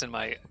honks in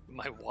my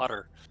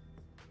water.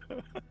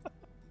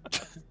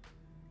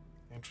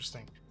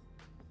 Interesting.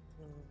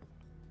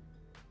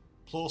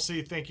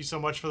 Plulsey, thank you so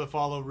much for the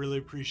follow. Really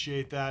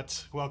appreciate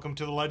that. Welcome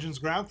to the Legends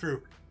Ground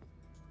Crew.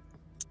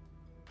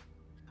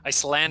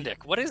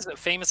 Icelandic. What is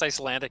famous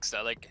Icelandic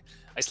stuff? Like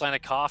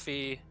Icelandic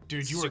coffee.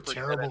 Dude, you were Super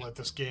terrible good. at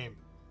this game.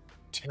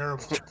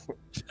 Terrible.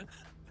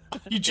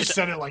 You just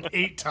said it like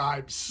 8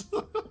 times.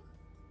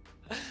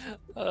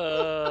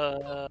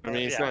 I mean,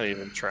 he's yeah. not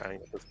even trying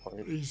at this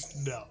point.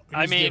 He's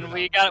I mean, giving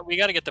we up.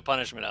 got to get the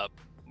punishment up.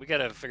 We got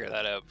to figure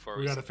that out before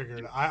We got to figure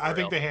it out. I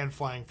think the the hand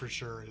flying for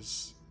sure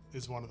is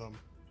one of them.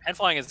 hand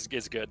flying is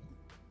good.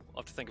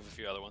 I'll have to think of a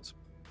few other ones.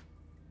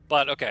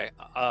 But okay,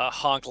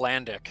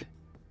 Honklandic.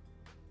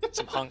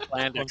 Some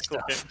Honklandic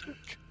stuff.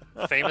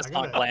 Famous I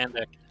gotta-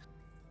 Honklandic.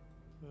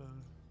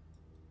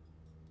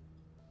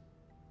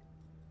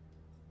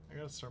 I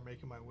gotta start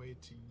making my way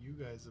to you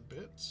guys a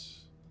bit.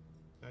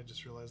 I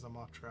just realized I'm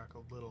off track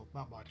a little.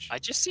 Not much. I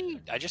just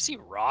see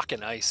rock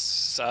and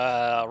ice,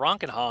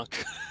 ronk and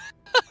honk.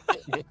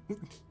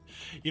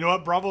 You know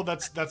what, Bravo?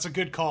 That's a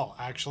good call,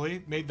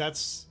 actually.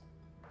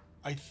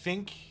 I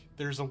think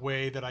there's a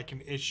way that I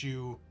can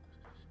issue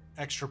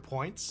extra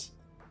points.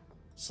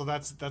 So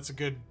that's a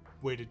good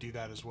way to do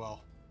that as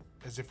well.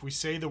 As if we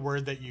say the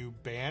word that you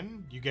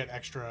ban, you get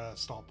extra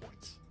stall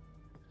points.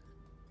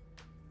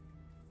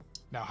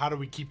 Now, how do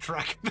we keep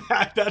track of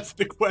that? That's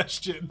the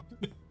question.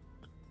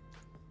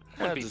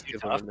 I'll be just too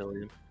give him tough. $1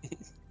 million.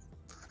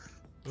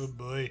 Oh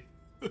boy.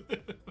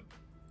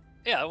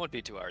 Yeah, it wouldn't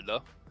be too hard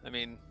though. I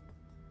mean,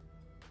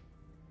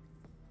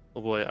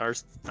 Oh boy,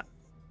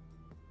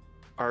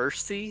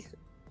 RC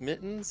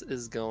Mittens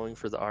is going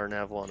for the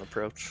R-Nav1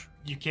 approach.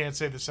 You can't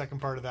say the second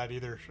part of that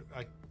either.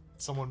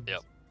 Someone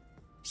Yep.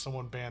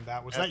 banned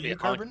that. Was Has that to be you, a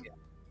Carbon? honky.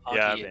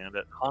 Yeah, Honky,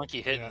 Bandit.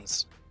 honky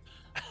hittens.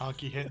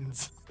 Honky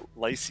hittens.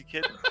 Lacey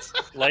kittens.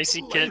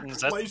 Lacey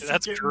kittens. Lacey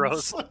That's kittens.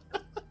 gross. All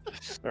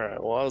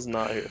right. Well, I was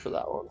not here for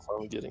that one, so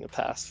I'm getting a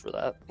pass for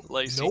that.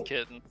 Lacey Nope.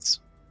 kittens.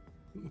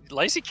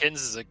 Lacey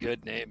kittens is a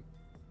good name.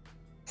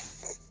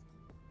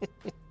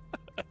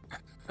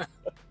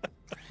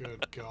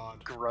 Good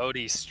God.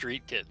 Grody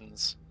street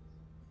kittens.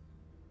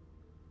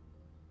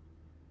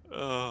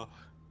 Oh,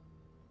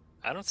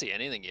 I don't see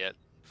anything yet,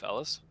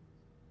 fellas.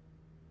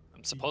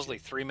 I'm supposedly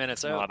 3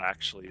 minutes it's out. not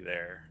actually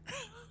there.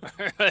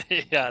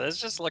 Yeah, this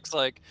just looks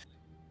like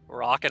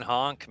rock and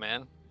honk,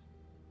 man.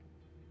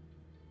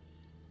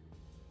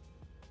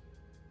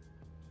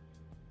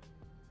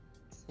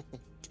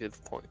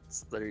 Give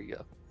points. There you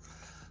go.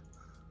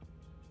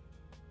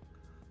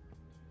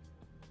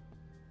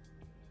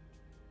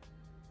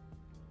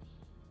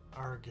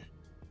 Arg.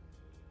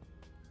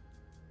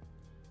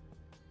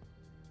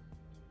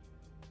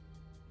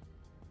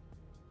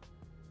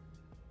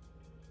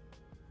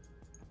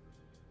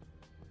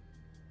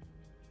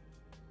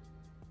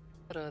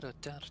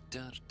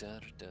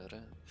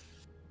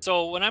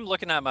 So when I'm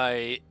looking at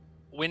my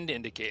wind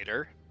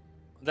indicator,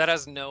 that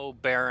has no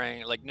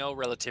bearing, like no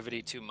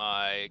relativity to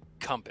my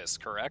compass,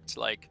 correct?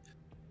 Like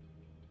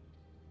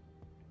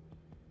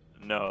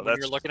No, when that's you're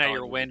just looking at telling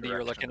your you the wind, you're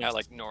direction looking at it's-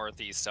 like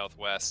northeast,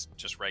 southwest,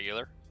 just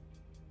regular,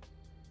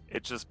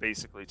 It's just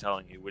basically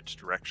telling you which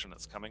direction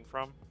it's coming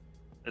from.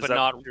 Is but that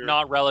not what you're-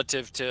 not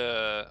relative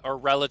to or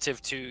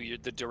relative to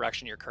the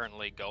direction you're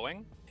currently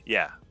going.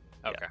 Yeah.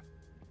 Okay.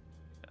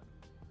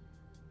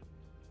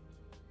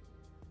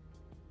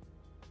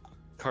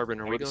 Carbon,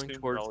 are I we would going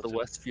assume towards the relative.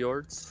 West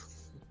Fjords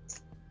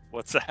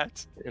What's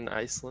that? in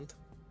Iceland?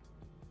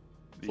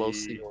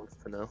 Flossy The wants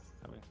to know.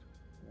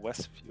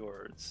 West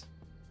Fjords.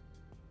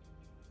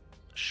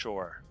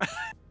 Sure.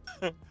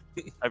 I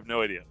have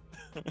no idea.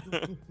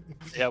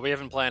 Yeah, we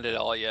haven't planned it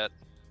all yet.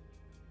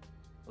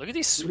 Look at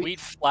these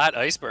sweet flat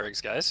icebergs,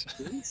 guys.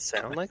 Do we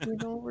sound like we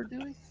know what we're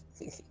doing?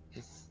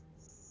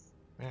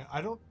 Man,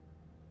 I don't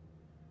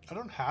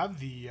have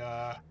the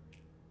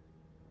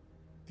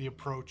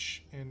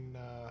approach in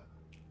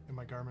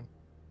my Garmin.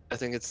 I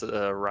think it's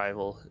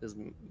arrival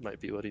might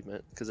be what he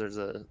meant, because there's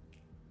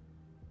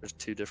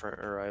two different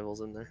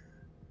arrivals in there.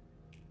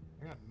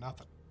 I got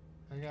nothing.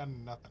 I got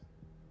nothing.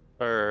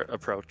 Or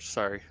approach.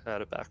 Sorry, I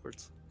had it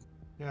backwards.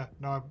 Yeah,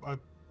 no,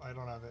 I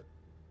don't have it.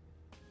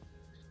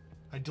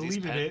 I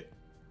deleted it,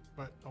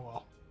 but oh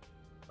well.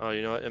 Oh,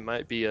 you know what? It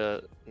might be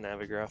a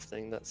Navigraph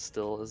thing that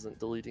still isn't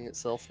deleting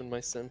itself in my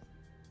sim.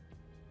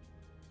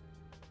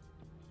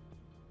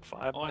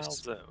 5 Oh, I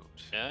miles see. out.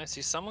 Yeah, I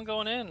see someone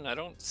going in. I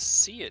don't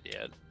see it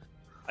yet.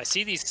 I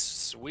see these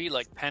sweet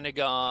like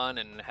pentagon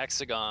and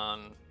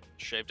hexagon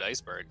shaped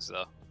icebergs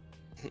though.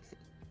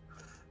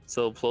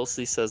 So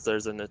Plosy says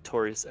there's a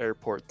notorious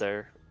airport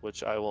there,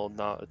 which I will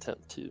not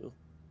attempt to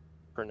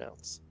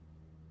pronounce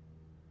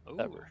Ooh.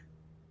 ever.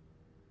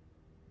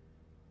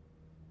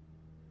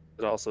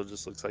 It also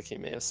just looks like he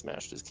may have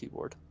smashed his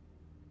keyboard.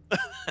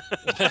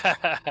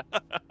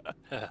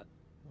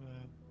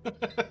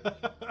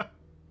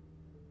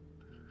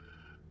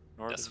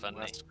 North That's and funny.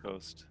 west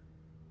coast.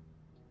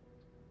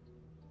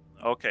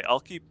 Okay,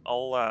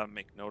 I'll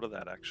make note of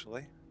that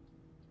actually.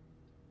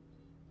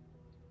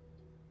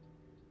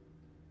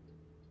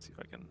 See if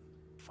I can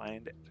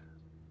find it.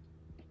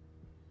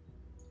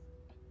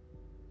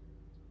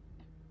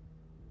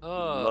 Oh,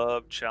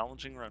 Love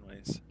challenging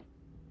runways.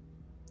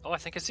 I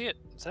think I see it.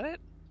 Is that it?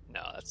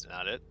 No, that's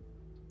not it.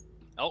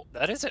 Oh,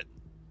 that is it.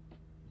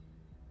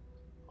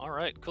 All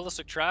right,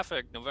 Kulusuk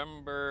traffic,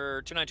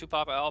 November 292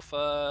 Papa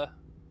Alpha,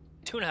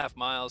 2.5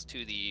 miles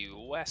to the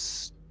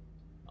west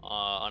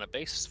on a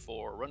base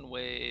for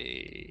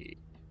runway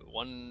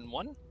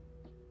 11.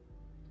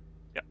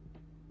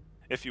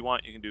 If you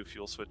want, you can do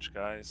fuel switch,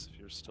 guys, if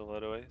you're still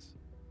out of ways.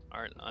 All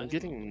right, I'm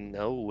getting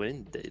no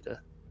wind data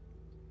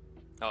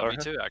Oh, me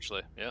Okay. too,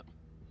 actually. Yeah,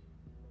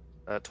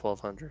 at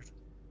 1200.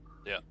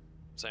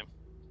 same.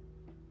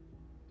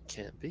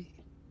 Can't be.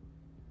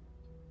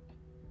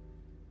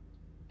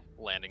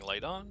 Landing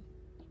light on.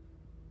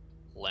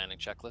 Landing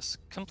checklist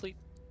complete.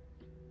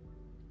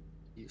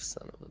 You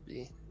son of a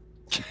bee.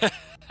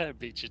 I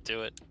beat you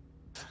to it.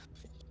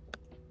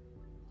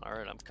 All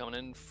right, I'm coming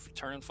in,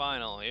 turning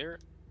final here.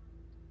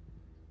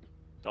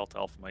 Delta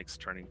Alpha Mike's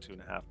turning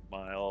 2.5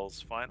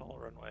 miles. Final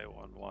runway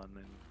 11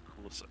 in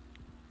Kulusuk.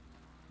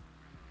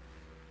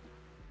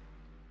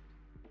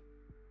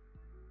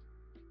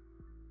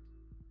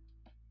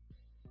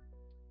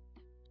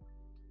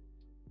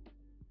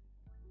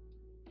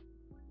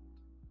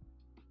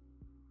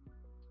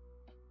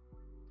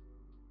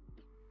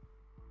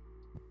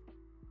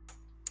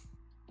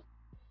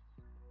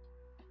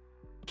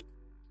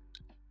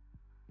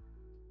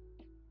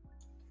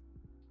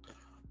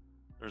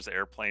 There's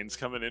airplanes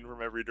coming in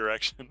from every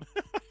direction.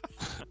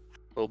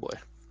 Oh boy.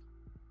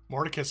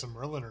 Mordecus and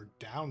Merlin are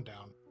down.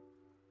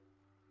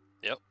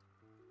 Yep.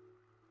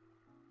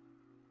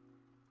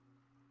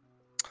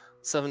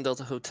 7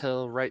 Delta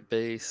Hotel, right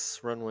base,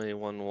 runway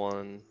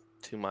 11,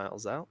 2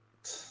 miles out.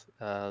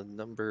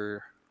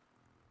 Number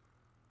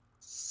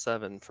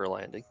 7 for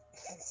landing.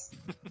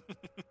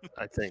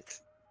 I think.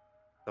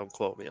 Don't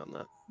quote me on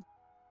that.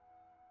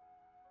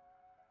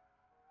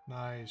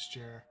 Nice,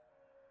 Jer.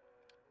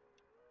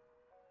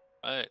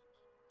 All right.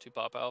 2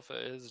 pop alpha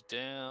is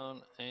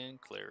down and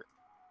clear.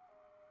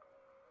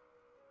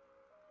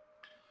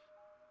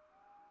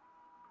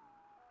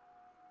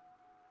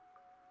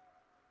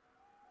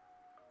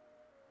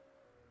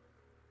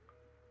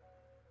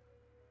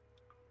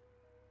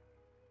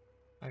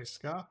 Nice,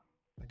 Ska.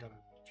 I gotta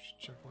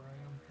check where I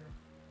am here.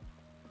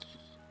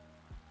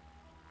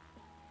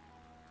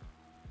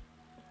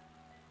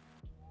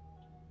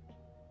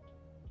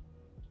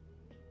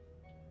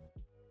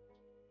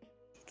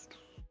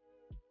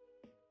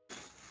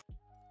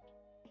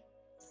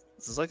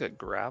 This is like a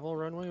gravel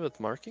runway with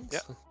markings? Yeah.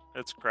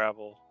 It's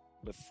gravel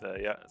with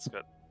yeah, it's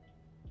got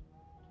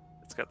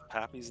the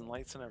pappies and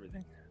lights and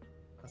everything.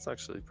 That's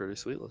actually pretty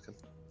sweet looking.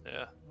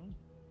 Yeah.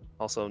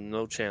 Also,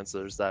 no chance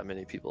there's that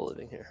many people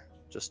living here,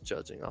 just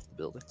judging off the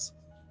buildings.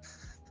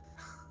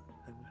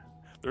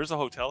 There's a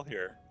hotel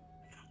here.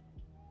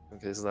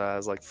 Okay, so that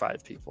has like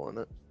 5 people in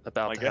it.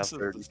 About My to have guess is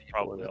 30 it's people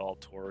probably in it. all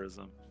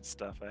tourism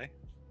stuff, eh?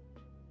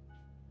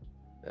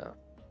 Yeah.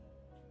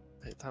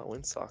 Hey, that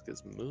windsock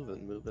is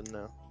moving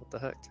now. What the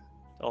heck?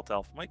 Delta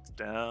Alpha Mike's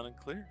down and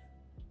clear.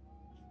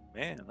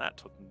 Man, that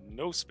took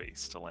no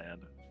space to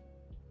land.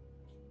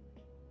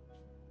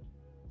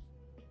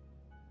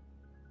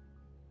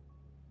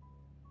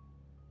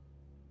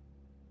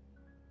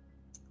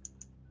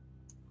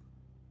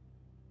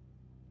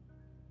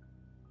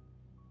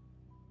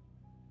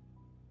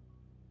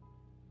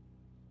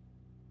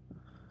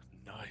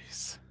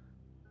 Nice.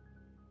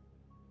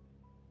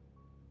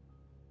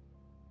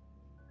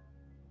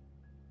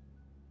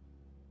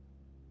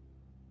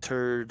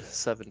 Turd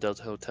 7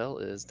 Delta Hotel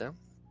is down.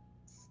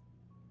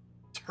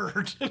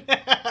 Turd.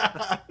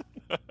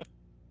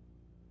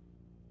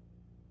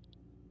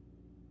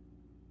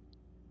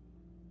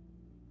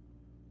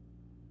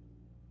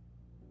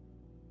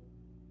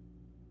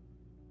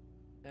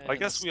 I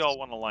guess we all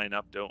want to line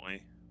up, don't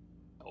we?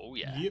 Oh,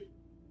 yeah. Yep.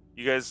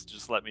 You guys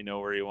just let me know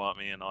where you want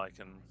me and I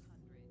can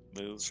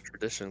move. It's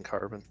tradition,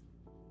 Carbon.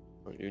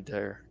 Don't you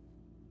dare.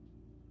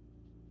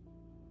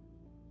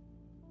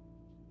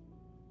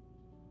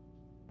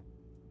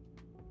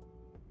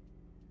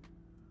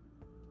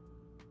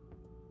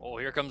 Oh,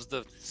 here comes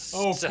the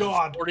Oh,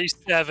 God.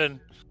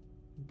 47.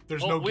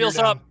 There's Oh, no gear wheels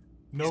down. up.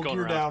 No He's going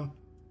gear around. down.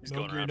 He's No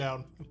going gear around.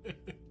 down.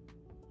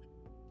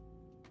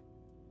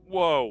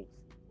 Whoa.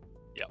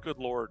 Yeah. Good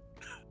lord.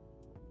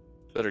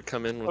 Better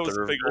come in That with was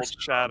the a big old reverse.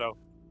 shadow.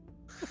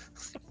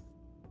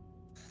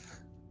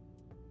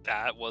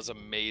 That was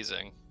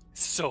amazing.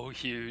 So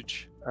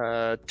huge.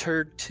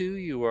 Turd 2,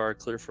 you are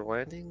clear for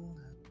landing.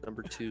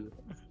 Number 2.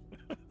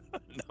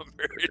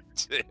 Number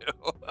 2.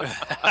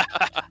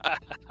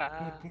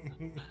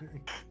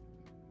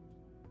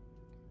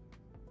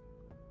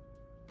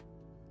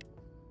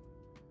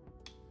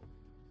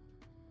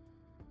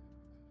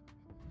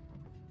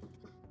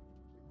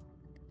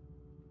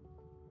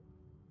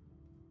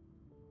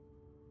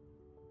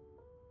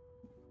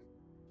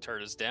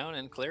 Turd is down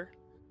and clear.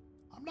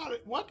 I'm not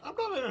what? I'm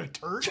not in a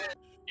turd.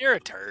 You're a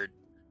turd.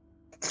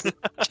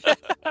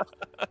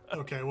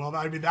 Okay, well,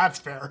 I mean, that's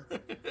fair.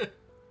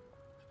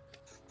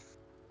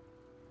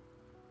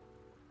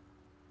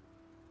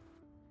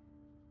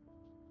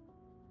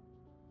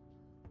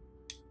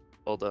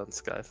 Well done,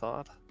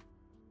 Skythought.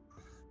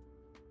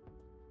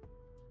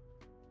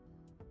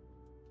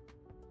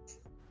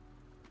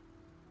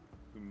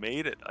 We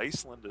made it.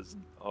 Iceland is.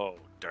 Oh,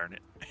 darn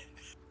it.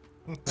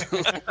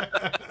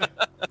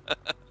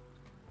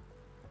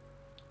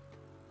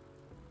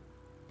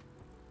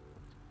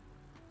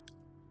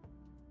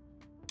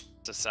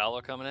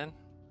 Salo coming in.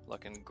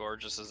 Looking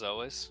gorgeous as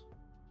always.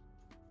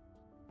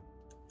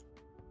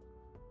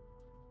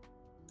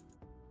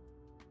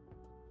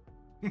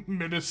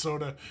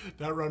 Minnesota,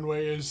 that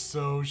runway is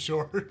so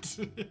short.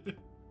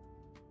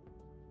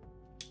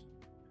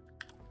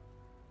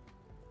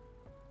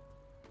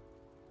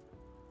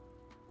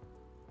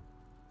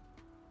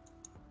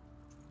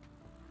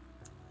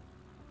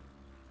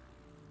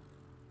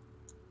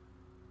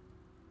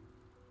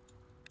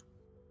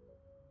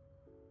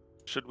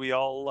 Should we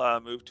all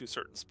move to a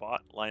certain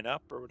spot, line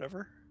up, or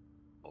whatever?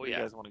 Oh, Where do yeah.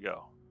 you guys want to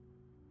go?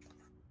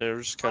 Yeah,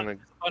 we're just kind of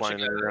bunch of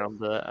lining guys. around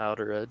the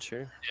outer edge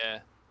here. Yeah.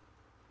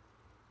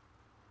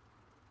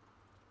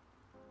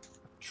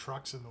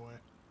 Trucks in the way.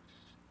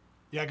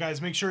 Yeah,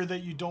 guys, make sure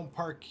that you don't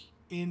park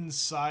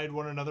inside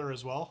one another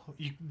as well.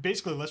 You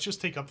basically, let's just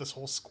take up this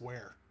whole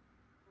square.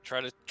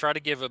 Try to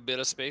give a bit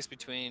of space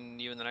between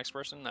you and the next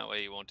person. That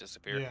way you won't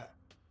disappear. Yeah.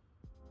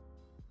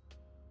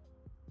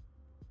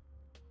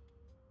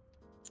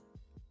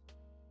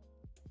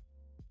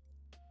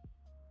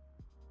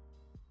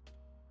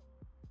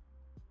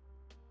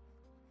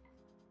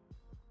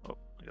 Oh,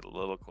 I get a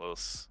little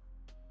close.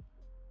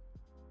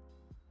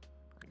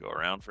 I go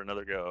around for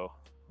another go.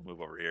 Move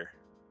over here.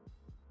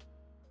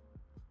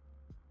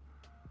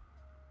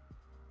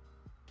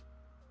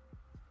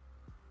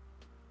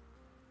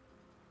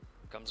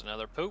 Comes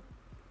another poop.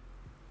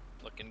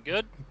 Looking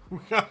good. We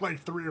got like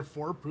 3 or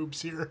 4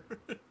 poops here.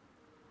 Okay,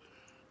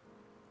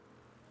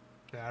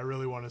 I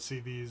really want to see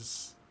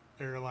these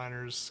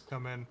airliners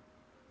come in.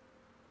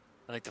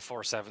 I think the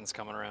 4.7's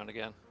coming around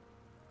again.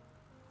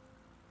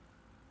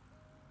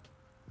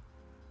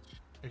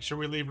 Make sure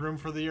we leave room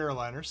for the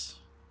airliners.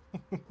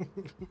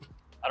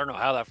 I don't know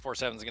how that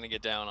 4.7's going to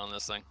get down on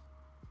this thing.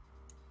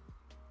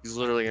 He's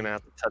literally going to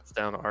have to touch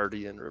down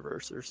Artie and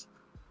reversers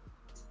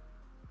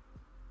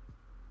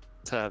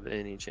to have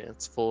any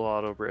chance. Full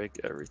auto brake,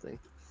 everything.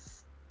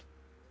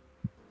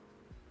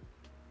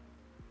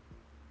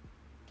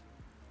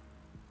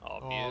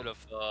 Oh,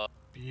 beautiful.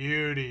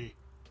 Beauty.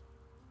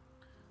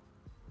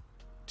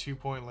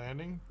 2-point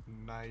landing.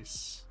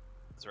 Nice.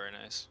 That's very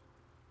nice.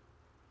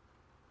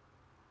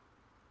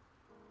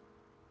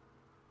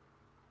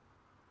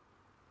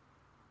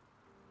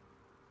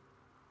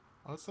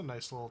 Oh, that's a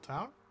nice little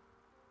town.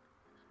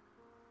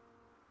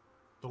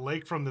 The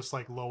lake from this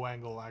like low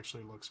angle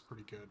actually looks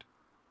pretty good.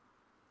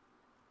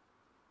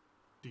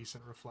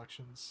 Decent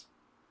reflections.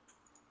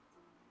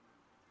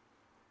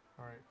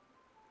 All right.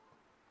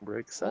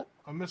 Brake set.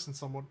 I'm missing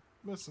someone.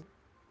 Missing.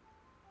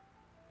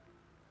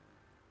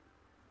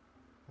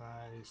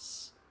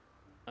 Nice.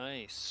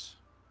 Nice.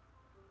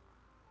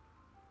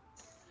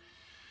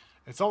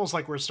 It's almost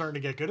like we're starting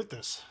to get good at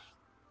this.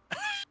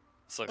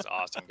 This looks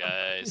awesome,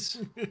 guys.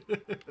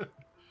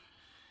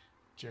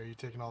 Jerry, you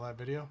taking all that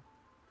video?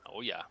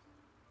 Oh, yeah.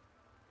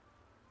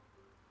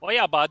 Oh,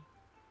 yeah, bud.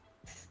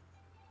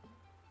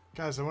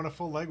 Guys, I went a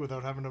full leg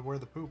without having to wear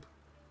the poop.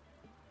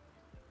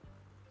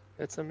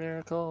 It's a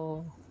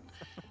miracle.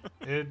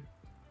 It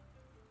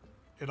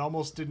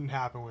almost didn't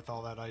happen with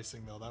all that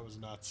icing, though. That was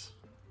nuts.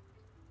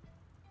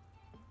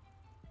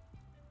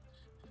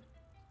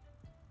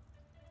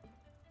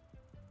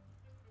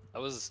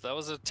 That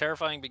was a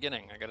terrifying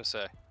beginning, I gotta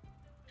say.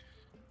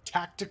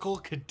 Tactical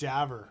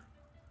Cadaver.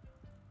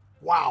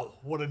 Wow,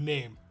 what a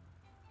name.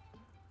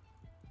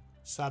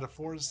 Sat a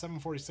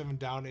 747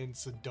 down in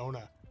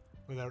Sedona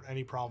without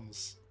any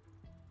problems.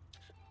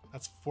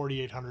 That's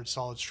 4,800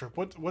 solid strip.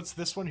 What's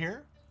this one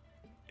here?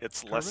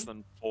 It's Carbon? less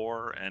than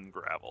 4 and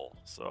gravel,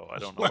 so I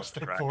don't know. Less what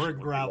than traction 4 would and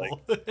be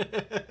gravel.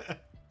 like.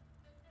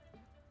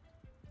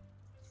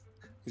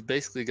 He's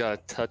basically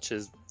got to touch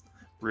his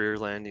rear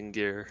landing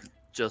gear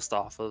just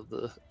off of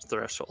the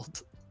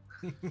threshold.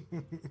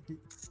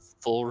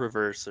 Full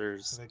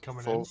reversers, Are they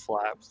coming full in?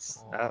 flaps.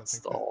 Oh,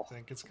 That's all. I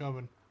think it's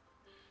coming.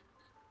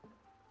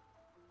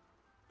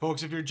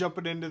 Folks, if you're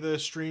jumping into the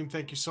stream,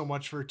 thank you so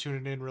much for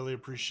tuning in. Really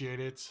appreciate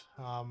it.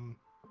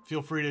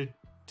 Feel free to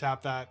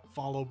tap that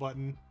follow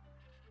button.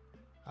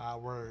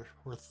 We're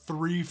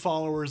 3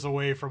 followers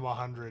away from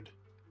 100.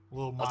 A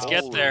little Let's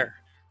milestone. get there.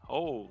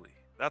 Holy,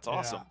 that's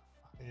awesome.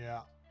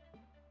 Yeah.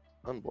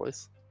 Fun,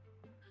 boys.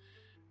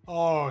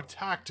 Oh,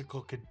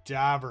 Tactical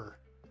Cadaver.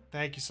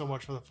 Thank you so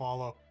much for the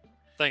follow.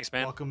 Thanks,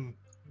 man.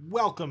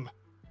 Welcome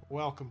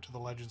to the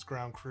Legends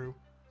Ground crew.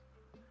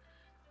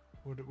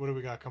 What do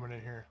we got coming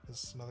in here?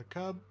 This is another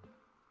cub.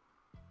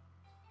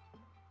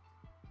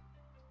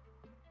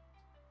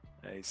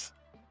 Nice.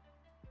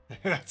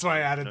 That's why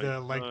I added the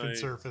Nice. lengthened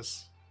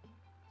surface.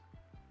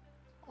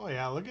 Oh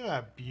yeah, look at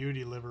that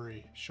beauty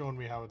livery showing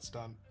me how it's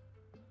done.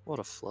 What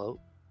a float.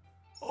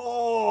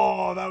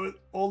 Oh, that was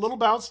little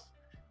bounce.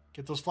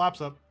 Get those flaps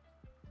up.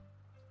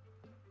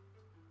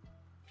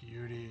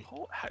 Beauty.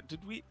 Oh,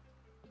 did we?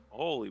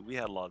 Holy, we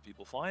had a lot of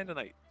people flying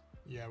tonight.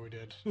 Yeah, we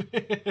did.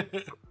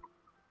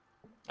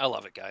 I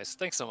love it, guys.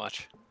 Thanks so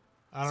much.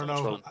 I don't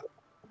know.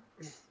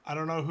 I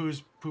don't know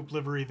whose poop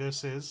livery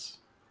this is,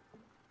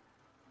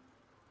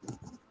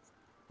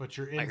 but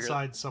you're hear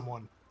inside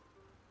someone.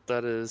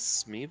 That is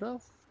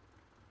Smevo?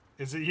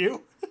 Is it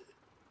you?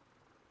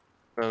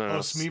 No, Oh,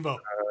 Smevo.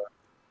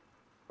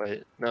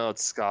 Wait, no,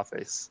 it's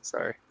Scarface.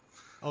 Sorry.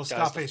 Oh, Guys,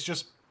 Scarface,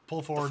 just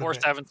pull The forward a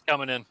bit. 4.7's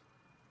coming in.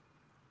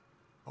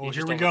 Oh, You here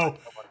just we don't go. listen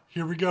to someone.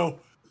 Here we go.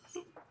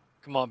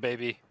 Come on,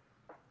 baby.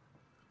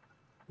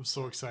 I'm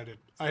so excited.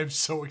 I am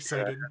so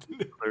excited.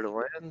 Clear to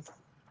land.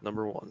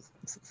 Number 1.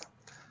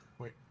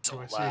 Wait, So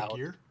do I see loud. a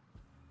gear?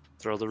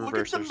 Throw the Look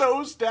at reversers. the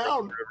nose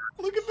down.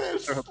 Look at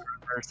this. Throw the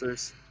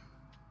reversers.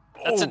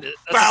 That's, Oh, that's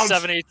bounce. a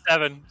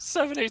 787.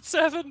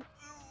 787.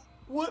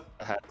 What?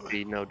 That had to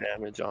be no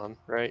damage on,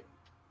 right?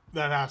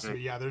 That has to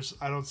be. Yeah,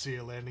 I don't see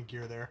a landing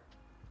gear there.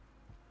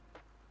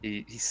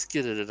 He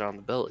skidded it on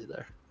the belly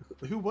there.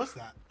 Who was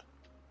that?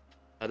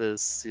 That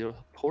is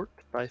support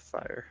by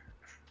fire.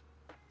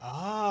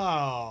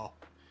 Oh.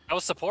 That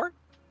was support?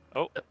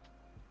 Oh,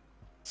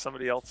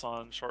 somebody else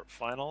on short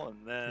final,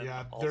 and then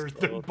Yeah, also they're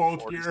the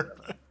both here.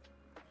 47.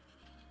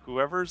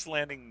 Whoever's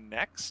landing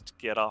next,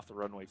 get off the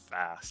runway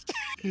fast.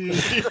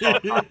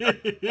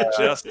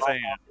 Just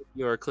saying.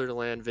 You are clear to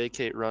land.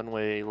 Vacate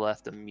runway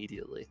left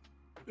immediately.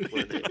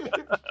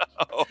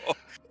 Oh,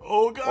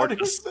 Oh or god, who's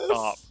just this?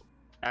 stop.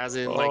 As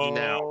in, like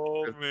now.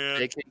 Oh, man.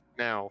 Vacate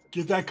now.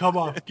 Get that come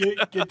off. Get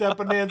that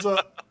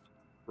bonanza.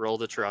 Roll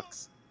the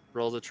trucks.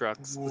 Roll the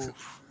trucks.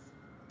 Woof.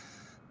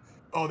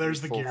 Oh,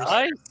 there's the Full gears.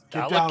 Nice. Get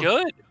That down.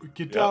 looked good.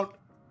 Get Yep. down.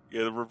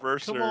 Yeah, the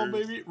reversers. Come on,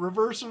 baby.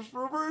 Reversers.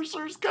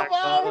 Come Max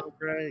on. auto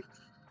brake.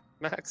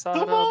 Max Come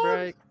auto on.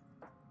 brake.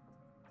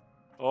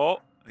 Oh,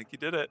 I think he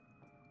did it.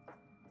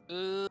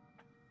 He's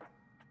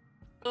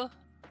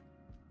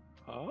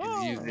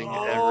using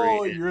Oh,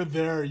 every. you're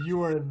there.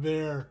 You are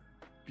there.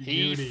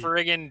 He Beauty.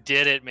 friggin'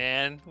 did it,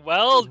 man.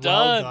 Well done.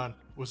 Well done.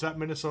 Was that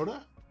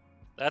Minnesota?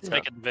 That's Yeah.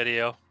 making the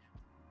video.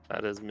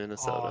 That is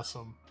Minnesota.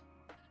 Awesome.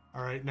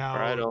 All right, now All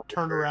right,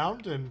 turn over.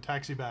 around and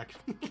taxi back.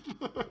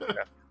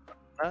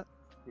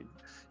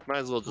 Might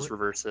as well just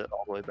reverse it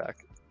all the way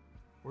back.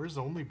 Where's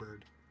Only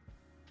Bird?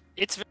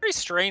 It's very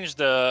strange.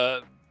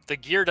 The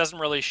gear doesn't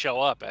really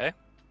show up, eh?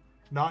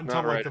 Not until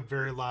Not like right. the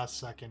very last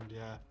second,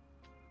 yeah.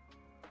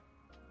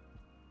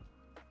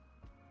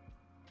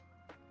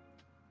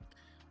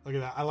 Look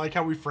at that. I like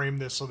how we frame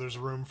this so there's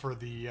room for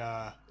the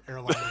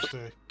airliners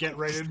to get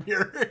right in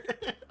here.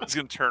 He's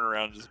gonna turn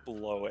around and just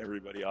blow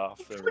everybody off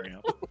the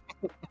ramp.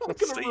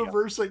 Look at See him ya.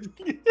 reversing.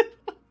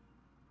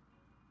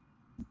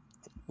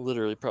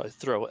 Literally, probably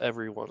throw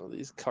every one of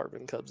these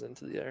carbon cubs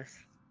into the air.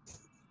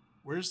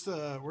 Where's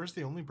the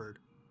Only Bird?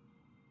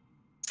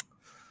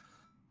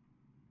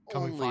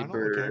 Coming Only final?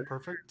 bird. Okay,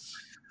 perfect.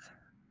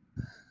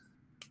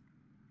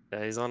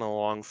 Yeah, he's on a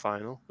long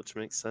final, which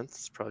makes sense.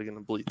 He's probably going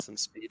to bleed some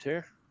speed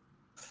here.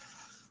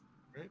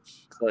 Great.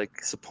 Looks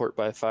like support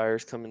by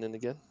fires coming in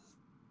again.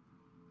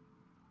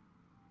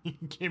 He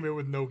came in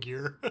with no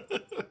gear.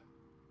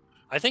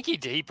 I think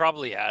he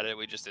probably had it.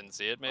 We just didn't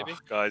see it, maybe. Oh,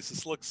 guys,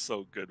 this looks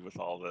so good with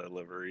all the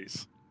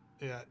liveries.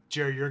 Yeah,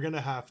 Jerry, you're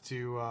gonna have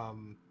to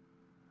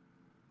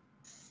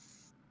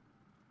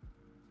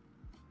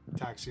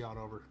taxi on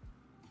over.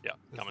 Yeah,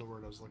 Is coming. the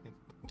word I was looking.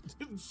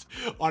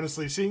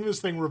 Honestly, seeing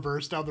this thing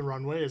reverse down the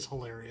runway is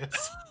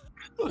hilarious.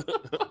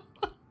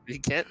 You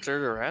can't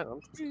turn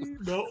around.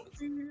 No,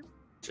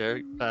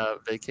 Jared,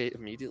 vacate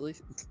immediately.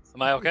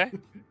 Am I okay?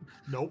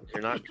 nope.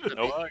 You're not.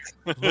 Nope.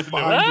 Look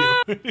behind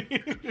you.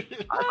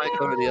 I might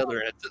go to the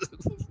other end.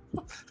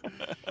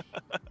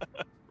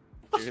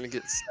 You're gonna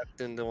get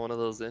sucked into one of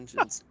those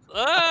engines.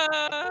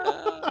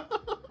 Ah!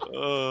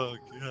 Oh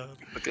god.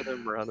 Look at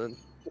him running.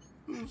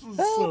 This is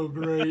so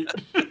great.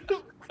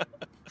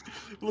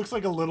 Looks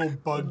like a little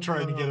bug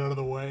trying to get out of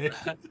the way.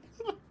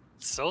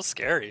 So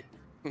scary.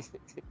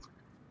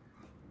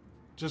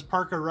 Just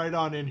park her right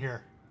on in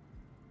here.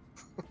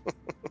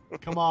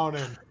 Come on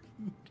in.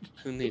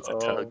 Who needs a Oh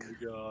tug?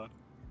 my god.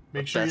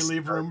 Make The sure you best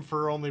leave tug. room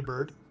for Only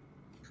Bird.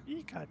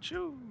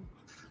 Pikachu.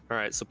 All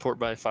right, support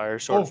by fire,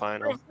 short Oh.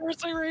 final.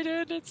 Reversing right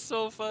in. It's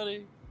so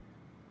funny.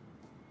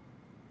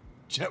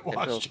 Jet Get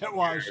wash, those jet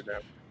wash. gear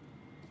down.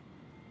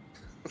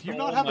 Do you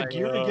not Oh have a my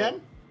gear God.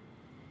 again?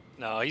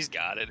 No, he's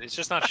got it. It's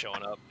just not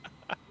showing up.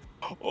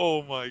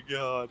 Oh my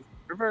god.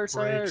 Reversers.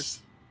 Brakes.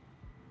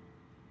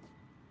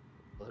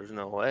 There's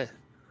no way.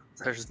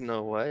 There's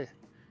no way.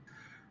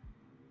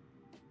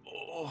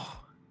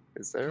 Oh.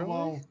 Is there Come a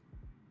way? on.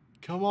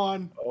 Come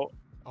on. Oh.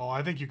 Oh,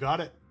 I think you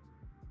got it.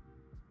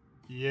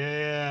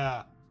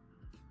 Yeah.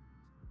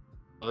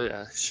 Oh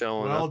yeah,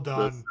 showing Well up.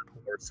 done.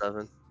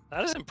 4-7.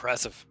 That is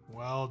impressive.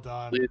 Well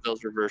done. Leave those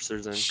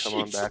reversers in.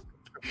 Come on Jeez. back.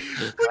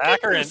 Look at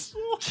Backer in. this.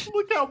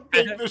 Look how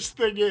big this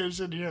thing is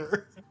in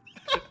here.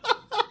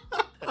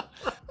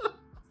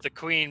 The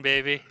queen,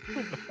 baby.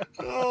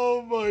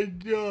 Oh my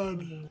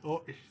god.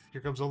 Oh,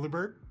 here comes Only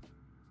Bird.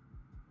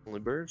 Only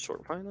bird,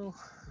 short final.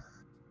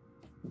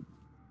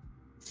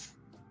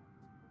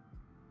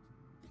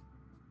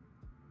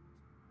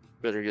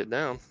 Better get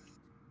down.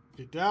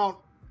 Get down.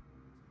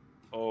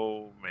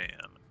 Oh man.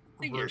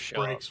 think you're Reverse shut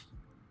up. brakes.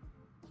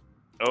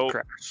 Oh.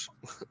 Crash.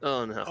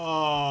 Oh no.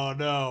 Oh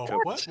no.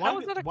 What? What? How Why,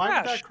 was that a why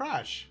did crash? that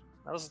crash?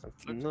 That was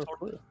No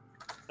clue.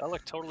 that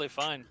looked totally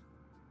fine.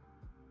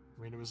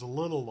 I mean, it was a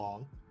little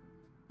long.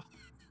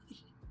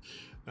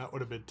 That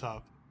would have been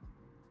tough.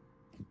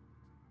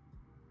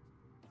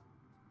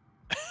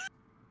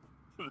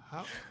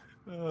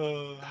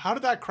 How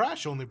did that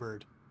crash, Only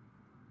Bird?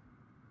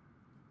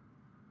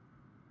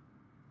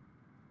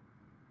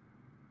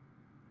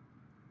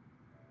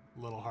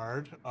 A little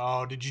hard.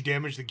 Oh, did you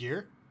damage the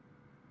gear?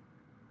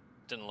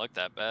 Didn't look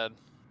that bad.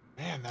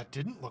 Man, that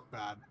didn't look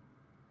bad.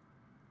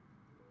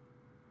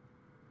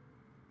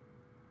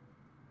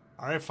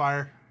 All right,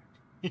 Fire.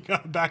 You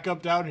got to back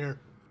up down here.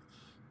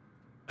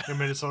 In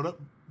Minnesota,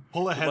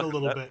 pull ahead a luck with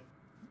little that. bit.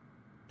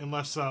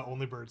 Unless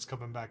Only Bird's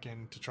coming back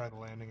in to try the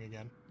landing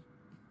again.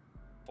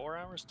 4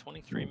 hours,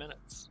 23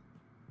 minutes.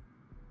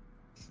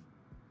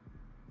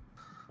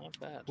 Not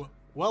bad.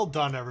 Well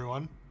done,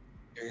 everyone.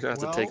 You're gonna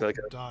have well to take like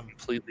a done.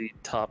 completely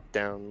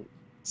top-down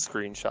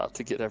screenshot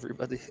to get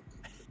everybody.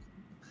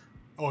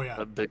 Oh yeah,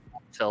 A big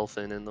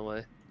telephone in the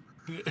way.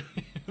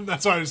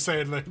 that's what I was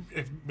saying. Like,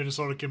 if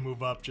Minnesota can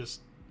move up,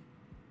 just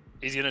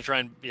He's gonna try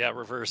and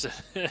reverse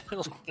it.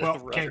 well,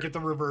 can't get the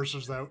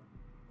reversers out.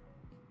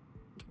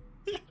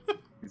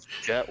 He's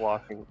jet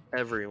walking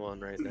everyone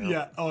right now.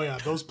 Yeah. Oh yeah.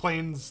 Those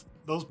planes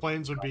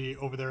would be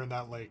over there in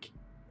that lake.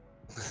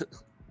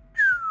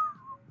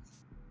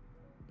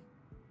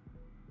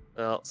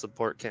 Well,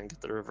 support can't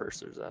get the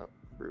reversers out.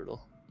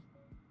 Brutal.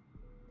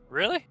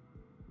 Really?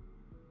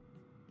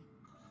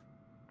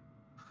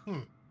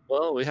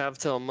 Well, we have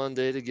till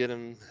Monday to get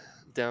him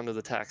down to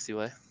the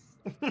taxiway.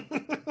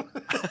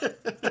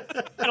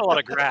 Got a lot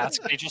of grass.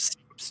 Can you just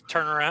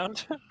turn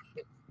around?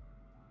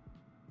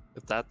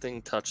 If that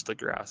thing touched the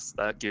grass,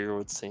 that gear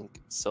would sink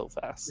so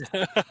fast.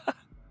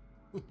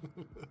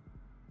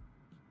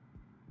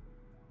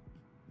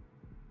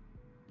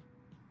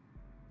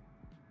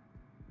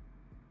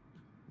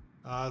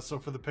 So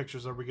for the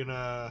pictures, are we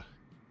gonna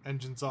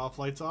engines off,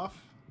 lights off?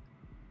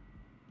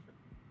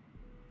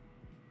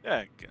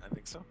 Yeah, I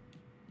think so.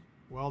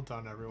 Well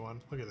done,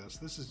 everyone. Look at this.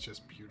 This is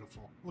just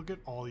beautiful. Look at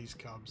all these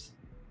cubs.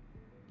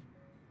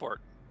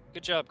 Port.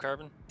 Good job,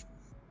 Carbon.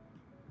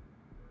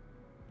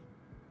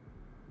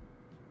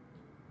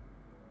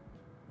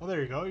 Well,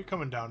 there you go. You're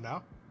coming down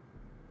now.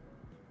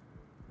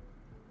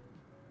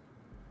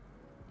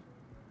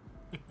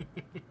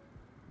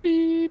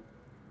 Beep,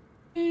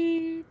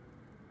 beep,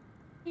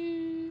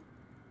 beep,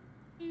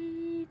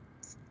 beep.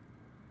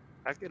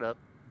 Back it up.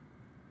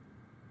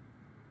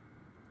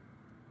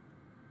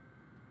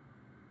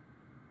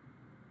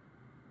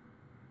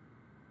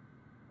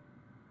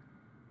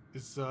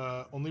 Is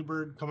Only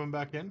Bird coming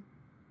back in?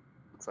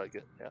 Looks like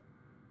it, yeah.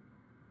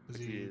 Is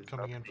He he is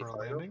coming in about to for a be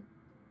fired up. landing?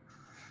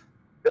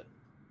 Yep.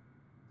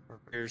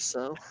 Perfect. Here's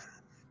so.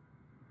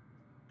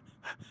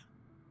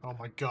 Oh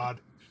my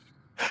god.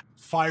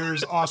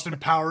 Fires Austin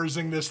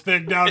Powersing this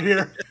thing down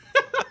here.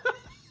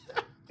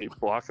 You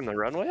blocking the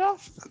runway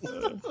off?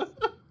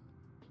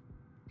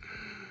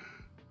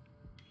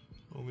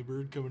 Only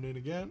Bird coming in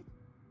again.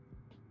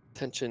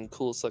 Attention,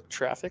 Kulusuk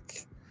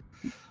traffic.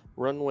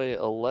 Runway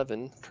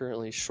 11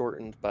 currently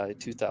shortened by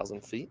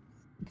 2,000 feet.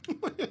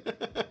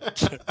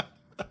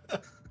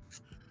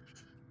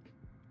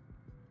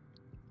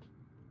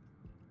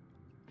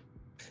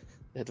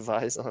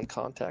 Advise on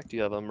contact.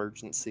 You have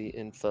emergency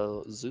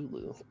info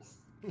Zulu.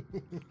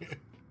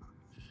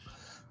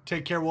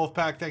 Take care,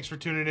 Wolfpack. Thanks for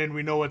tuning in.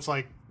 We know it's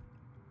like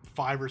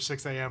 5 or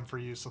 6 a.m. for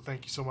you, so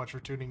thank you so much for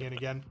tuning in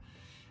again.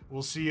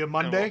 We'll see you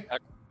Monday.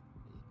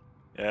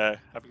 Yeah,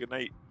 have a good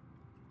night.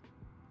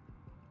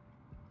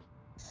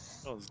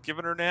 Oh, he's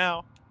giving her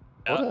now.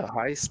 What a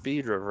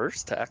high-speed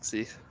reverse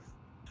taxi.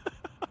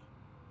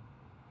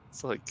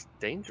 It's like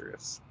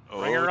dangerous.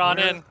 Bring her on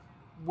in.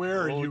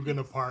 Where are you going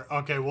to park?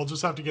 Okay, we'll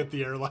just have to get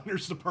the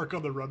airliners to park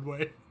on the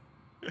runway.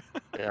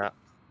 Yeah.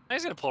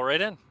 He's going to pull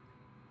right in.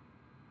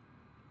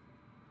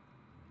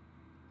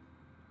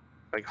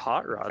 Like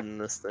hot rodding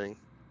this thing.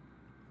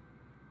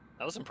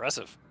 That was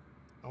impressive.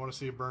 I want to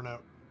see a burnout.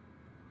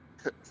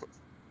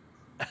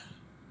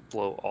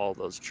 Blow all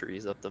those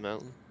trees up the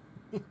mountain.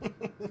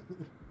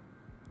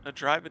 I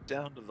drive it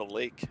down to the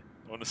lake.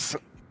 I want to see.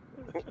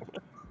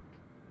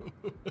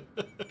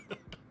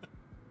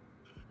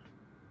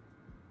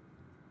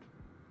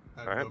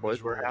 All right,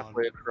 boys, we're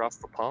halfway across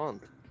the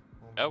pond.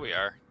 Oh, we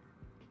are.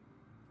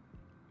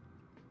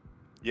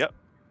 Yep.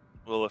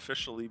 We'll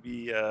officially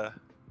be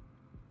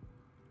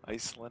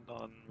Iceland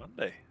on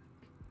Monday.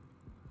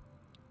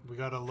 We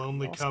got a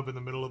lonely cub in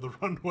the middle of the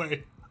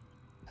runway.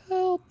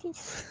 Help!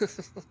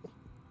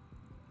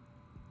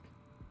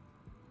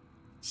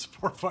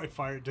 Support fight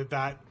fire did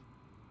that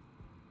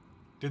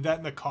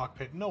in the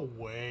cockpit. No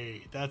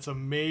way. That's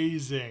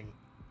amazing.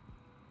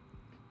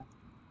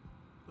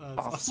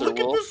 Officer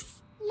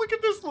Wolf. Look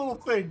at this little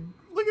thing.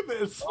 Look at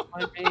this.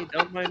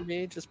 Don't mind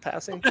me, just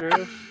passing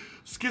through.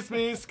 Excuse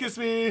me.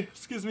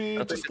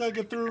 Just gotta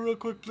get through real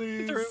quick,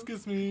 please.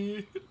 Excuse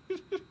me.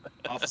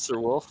 Officer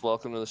Wolf,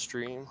 welcome to the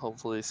stream.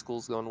 Hopefully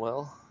school's going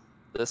well.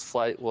 This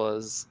flight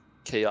was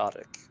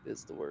chaotic,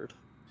 is the word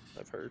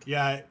I've heard.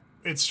 Yeah,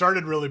 it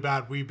started really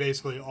bad. We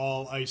basically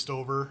all iced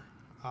over.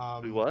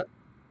 We what?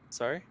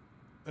 Sorry?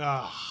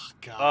 Oh,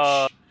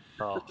 gosh.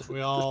 Oh.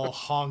 We all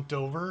honked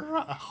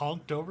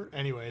over.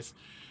 Anyways.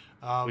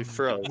 We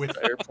froze. The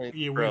airplane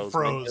froze. We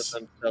froze.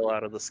 Many of them fell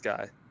out of the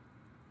sky.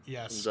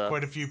 Yes,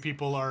 quite a few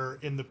people are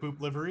in the poop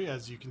livery,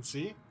 as you can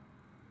see.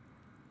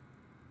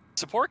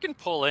 Support can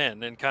pull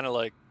in and kind of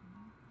like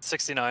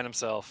 69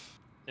 himself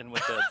in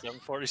with the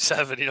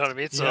 747, you know what I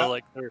mean? So Yeah.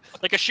 like they're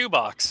like a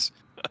shoebox.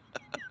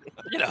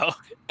 You know.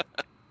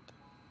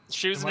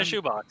 Shoes in a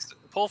shoebox.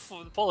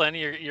 Pull in,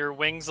 your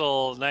wings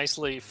will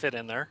nicely fit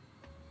in there.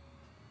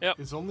 Yep.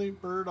 Is Only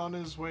Bird on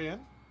his way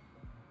in?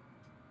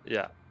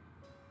 Yeah.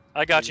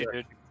 I got you,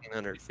 dude.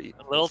 1,500 feet.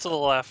 A little to the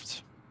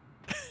left.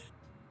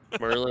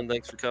 Merlin,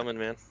 thanks for coming,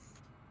 man.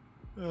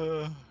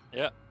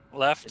 Yeah,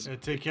 left. Yeah,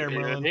 take care, You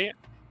Merlin. ready?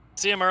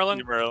 See you, Merlin.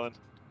 See you, Merlin.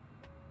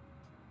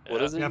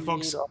 What is it? Yeah, you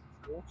folks. need?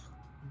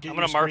 Get I'm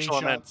your gonna marshal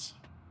him in. screenshots.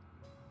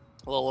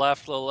 A little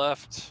left.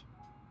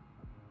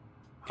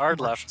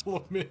 Hard left.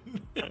 Marshal 'em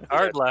in.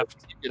 Hard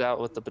left. Get out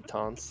with the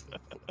batons.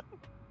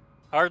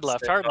 Hard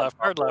left. Stand Hard on left.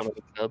 top Hard of one left.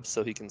 of the cubs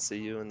so he can see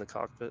you in the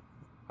cockpit.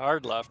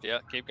 Hard left. Yeah,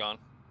 keep going.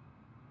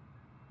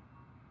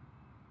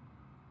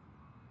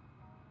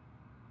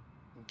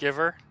 Give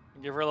her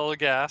a little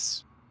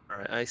gas. All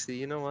right, Icy,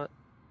 you know what?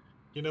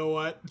 You know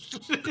what?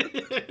 Just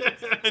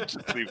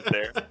leave it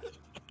there.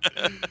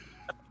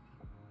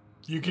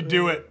 You can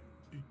do it.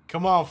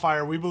 Come on,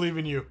 Fire. We believe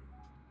in you.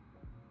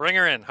 Bring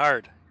her in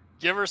hard.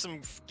 Give her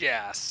some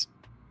gas.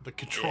 The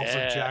controls are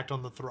Yeah. jacked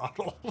on the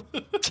throttle.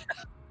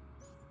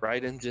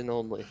 Right engine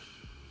only.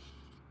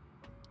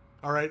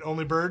 All right,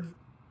 only bird.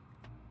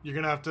 You're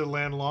gonna have to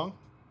land long.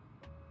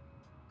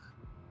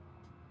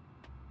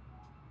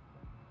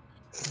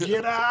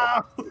 Get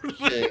out!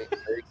 Okay,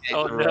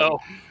 Oh no.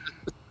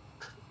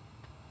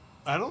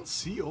 I don't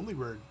see only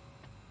bird.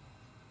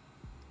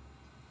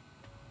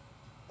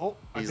 Oh,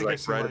 I He's think I like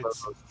see right above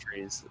lights. those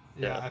trees.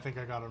 Yeah, I think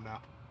I got him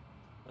now.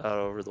 Out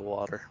over the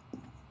water.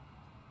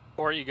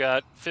 Or you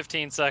got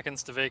 15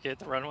 seconds to vacate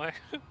the runway.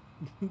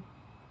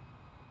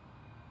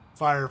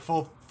 Fire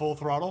full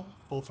throttle,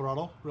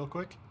 real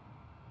quick.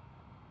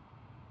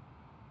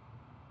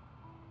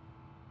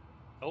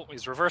 Oh,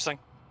 he's reversing.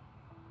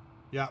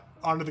 Yeah,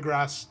 onto the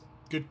grass.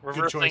 Good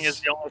Reversing choice. is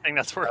the only thing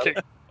that's working.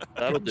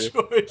 That'll Good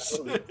do. choice.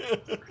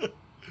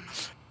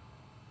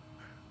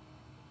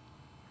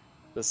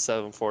 This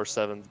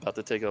 747 is about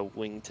to take a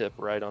wingtip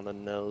right on the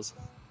nose.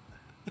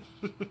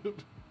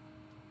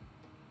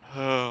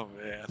 Oh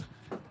man.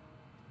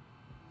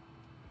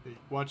 Hey,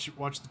 watch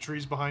the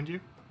trees behind you.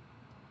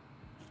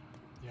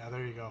 Yeah,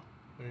 there you go.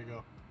 There you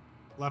go.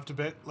 Left a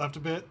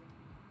bit.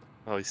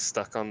 Oh, he's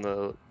stuck on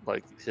the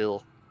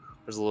hill.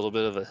 There's a little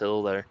bit of a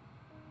hill there.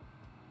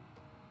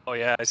 Oh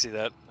yeah, I see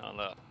that on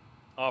the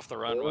off the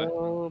runway.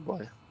 Oh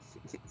boy.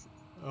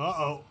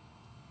 Uh-oh.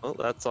 Well,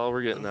 that's all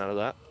we're getting out of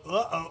that.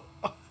 Uh-oh.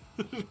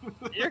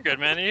 You're good,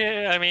 man.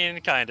 Yeah, I mean,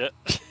 kinda.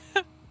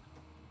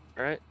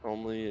 All right,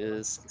 only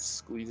is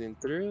squeezing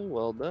through.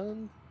 Well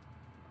done.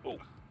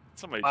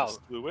 Somebody Wow.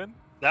 just flew in.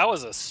 That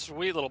was a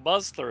sweet little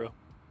buzz through.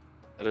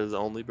 That is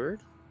only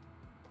bird.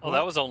 Oh, What?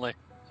 that was only.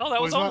 Oh,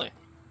 that was he's only. Not,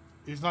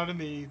 he's not in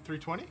the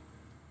 320?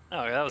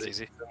 Oh, yeah, that was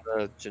easy.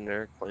 A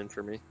generic plane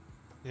for me.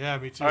 Yeah,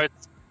 me too. All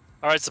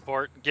right,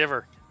 support. Give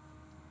her.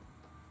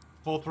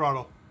 Full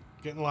throttle.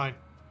 Get in line.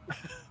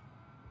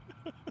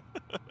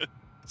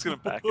 It's gonna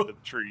back into the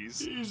trees.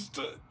 He's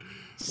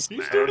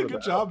Smack. doing a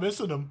good job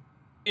missing him.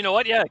 You know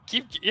what? Yeah,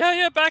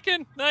 yeah, back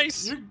in.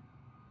 Nice. You're...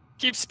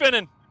 Keep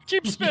spinning.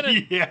 Keep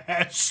spinning.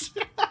 Yes.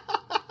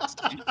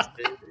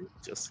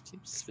 Just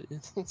keep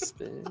spinning.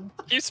 Spin.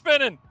 Keep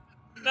spinning.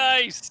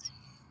 Nice.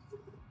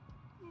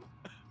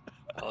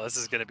 Oh, this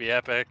is gonna be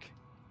epic.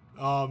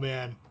 Oh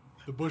man,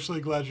 the Bush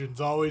League legends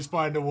always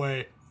find a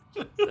way.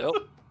 Yep.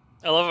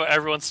 I love how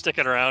everyone's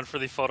sticking around for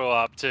the photo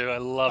op too. I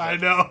love it. I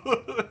know.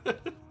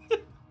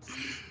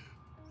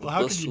 Well,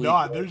 how Bush can you League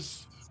not?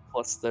 There's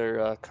plus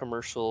their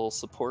commercial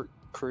support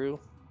crew.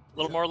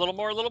 A little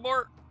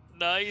more.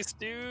 Nice,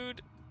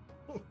 dude.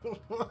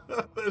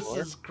 This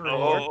is great.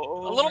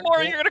 Oh, A little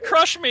more, you're gonna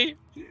crush me.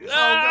 Oh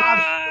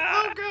god.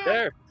 Oh god.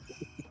 There.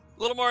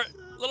 A little more.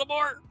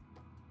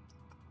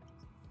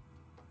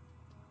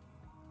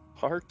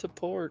 Hard to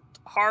port.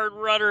 Hard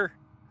rudder.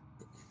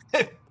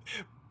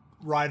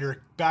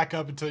 Ryder, back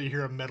up until you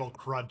hear a metal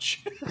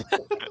crunch.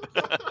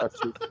 That's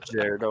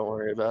Jared. Don't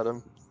worry about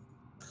him.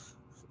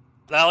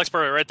 That looks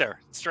perfect right there.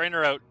 Straighten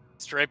her out.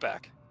 Straight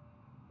back.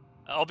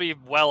 I'll be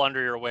well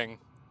under your wing.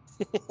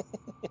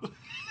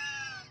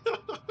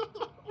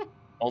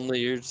 Only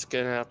you're just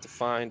gonna have to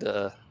find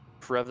a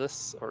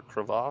crevice or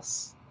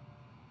crevasse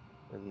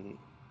and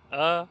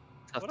tuck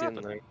What in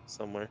happened? there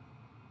somewhere.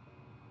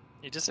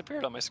 He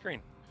disappeared on my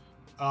screen.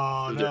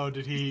 Oh no,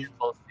 did he?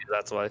 Close to you,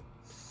 that's why.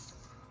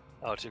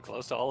 Oh, too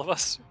close to all of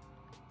us?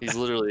 He's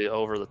literally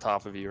over the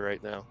top of you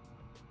right now.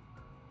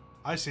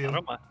 I see I him.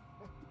 don't mind.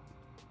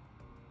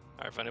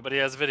 Alright, if anybody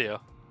has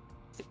video.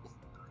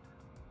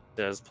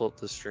 Yeah, just pull up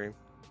the stream.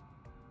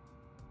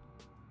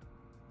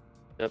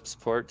 Yep,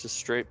 support just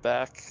straight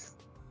back.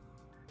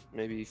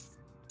 Maybe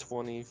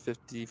 20,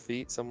 50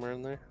 feet, somewhere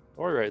in there.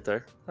 Or right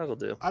there. That'll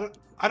do.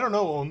 I don't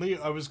know. Only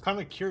I was kind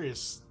of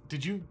curious.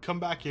 Did you come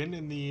back in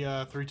the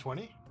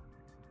 320?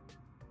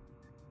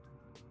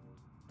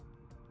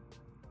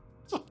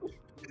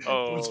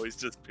 Oh, he's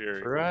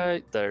disappearing.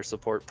 Right there,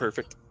 support.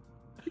 Perfect.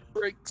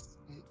 Brakes.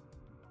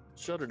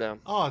 Shut her down.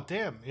 Oh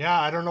damn. Yeah,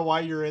 I don't know why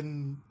you're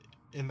in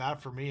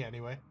that for me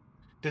anyway.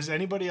 Does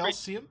anybody else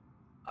see him?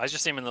 I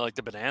just see him in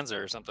the Bonanza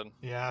or something.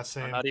 Yeah, Or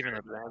same. not even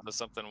the Bonanza,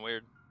 something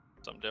weird.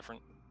 Something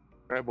different.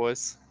 All right,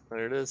 boys.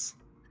 There it is.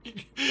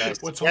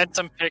 What's Get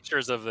some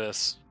pictures of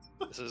this.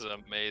 This is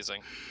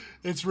amazing.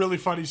 It's really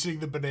funny seeing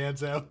the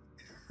Bonanza out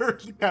there,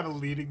 kind of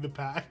leading the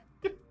pack.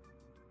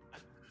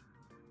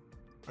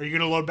 Are you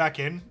gonna load back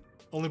in,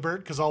 Only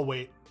Bird? Because I'll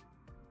wait.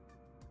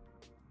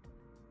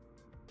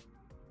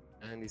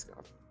 And he's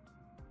gone.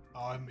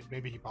 Oh,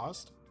 maybe he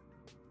paused.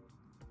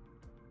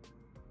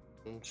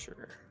 I'm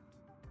sure.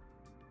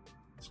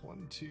 It's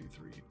 1, 2,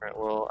 3. All right,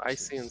 well, 5,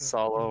 6, Icy and 7,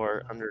 Solo 8,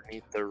 are 9.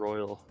 underneath the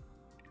royal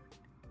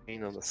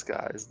paint on the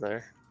skies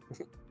there.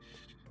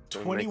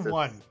 Don't make this-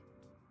 21,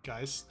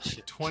 guys.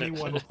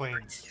 21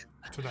 planes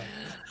tonight.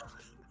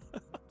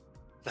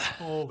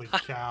 Holy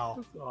cow.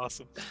 That's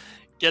awesome.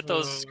 Get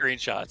those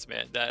screenshots,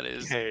 man. That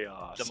is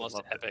Chaos. the I most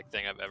love it. epic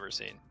thing I've ever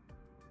seen.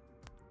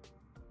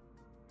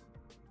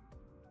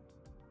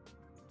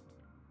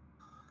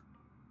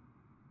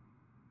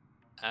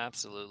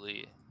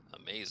 Absolutely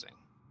amazing.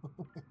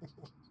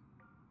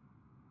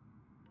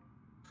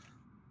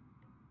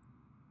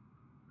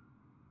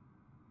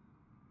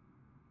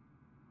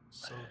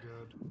 So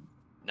good.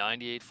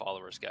 98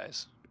 followers,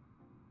 guys.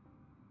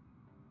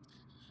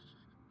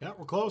 Yeah,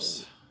 we're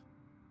close.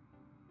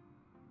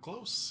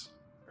 Close.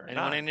 Very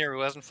Anyone nice. in here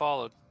who hasn't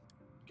followed,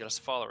 get us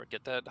a follower.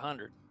 Get that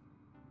 100.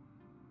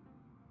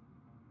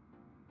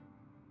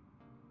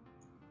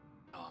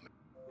 Oh, man.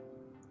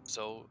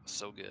 So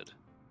good.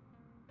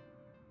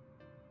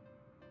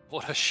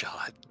 What a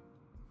shot.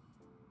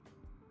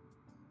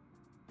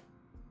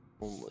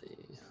 Only.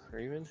 Are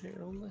you in here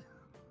only?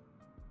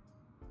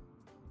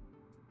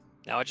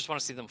 Now I just want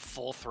to see them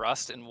full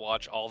thrust and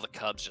watch all the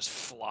cubs just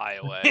fly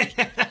away.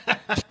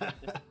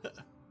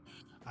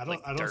 I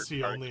Like don't dirt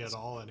see only particles. at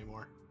all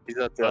anymore. He's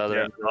at the Oh, other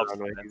yeah, end of the I'll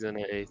runway. see that. He's in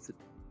an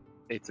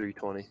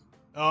A320.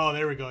 Oh,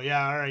 there we go.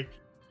 Yeah, all right.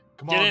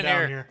 Come Get on in down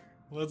here. here.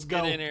 Let's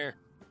go. Get in here.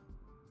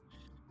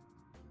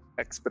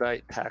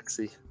 Expedite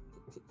taxi.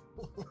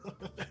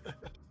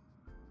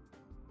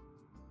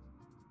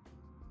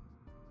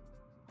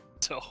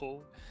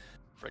 So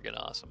friggin'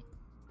 awesome.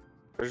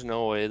 There's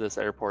no way this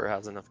airport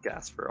has enough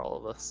gas for all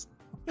of us.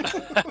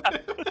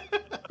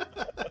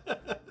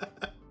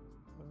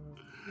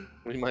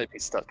 We might be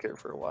stuck here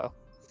for a while.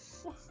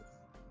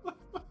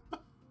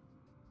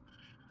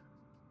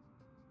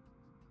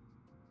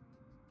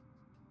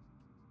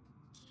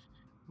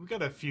 We've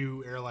got a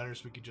few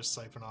airliners we could just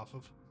siphon off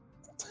of.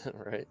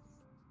 Right.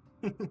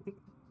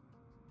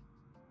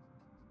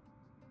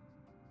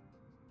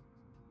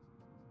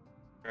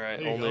 All right,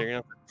 There you only go. you're gonna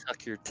have to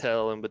tuck your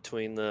tail in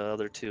between the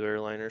other two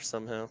airliners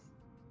somehow.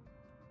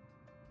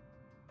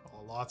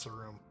 Oh, lots of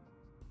room.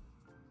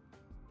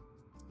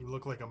 You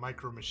look like a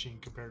micro machine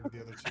compared to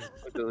the other two.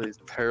 Look at these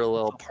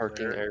parallel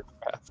parking There.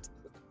 aircraft.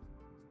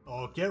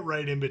 Oh, get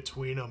right in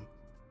between them.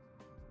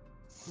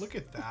 Look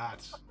at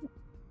that.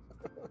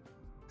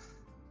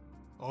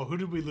 Oh, who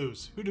did we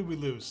lose? Who did we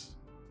lose?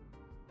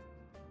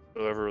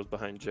 Whoever was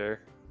behind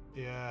Jer.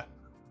 Yeah.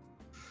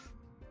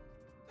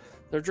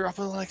 They're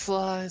dropping like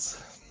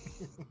flies.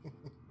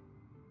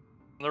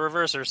 The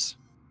reversers.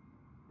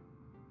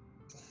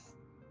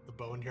 The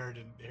boneyard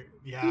and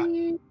yeah.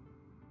 Beep,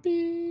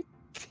 beep,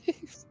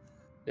 beep.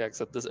 Yeah,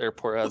 except this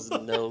airport has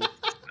no.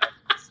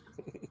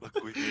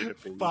 Look, we made a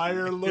baby.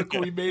 Fire, look,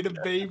 we made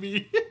a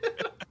baby.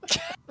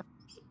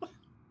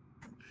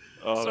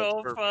 Oh, that's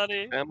So perfect.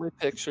 funny. Family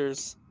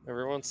pictures.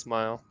 Everyone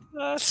smile.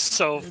 That's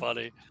so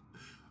funny.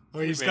 Oh,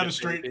 he's made got a to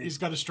straighten. baby. He's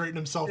got to straighten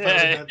himself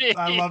Yeah, out. Of that.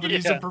 I love it.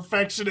 He's a yeah.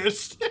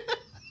 perfectionist.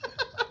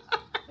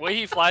 The way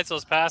he flies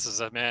those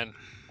passes, man,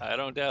 I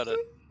don't doubt it.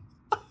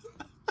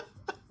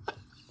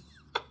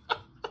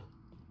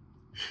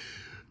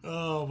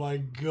 Oh my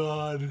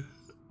god.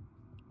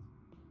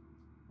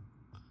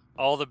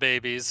 All the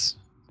babies.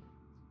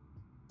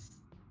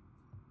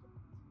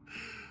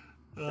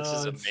 This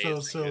is It's so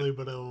amazing, silly,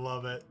 but I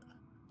love it.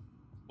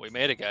 We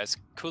made it, guys.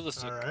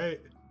 Kulusuk. All right.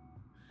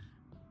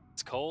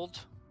 It's cold.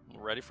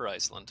 We're ready for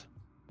Iceland.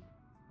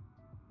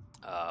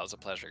 It was a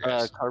pleasure,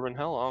 guys. Carbon,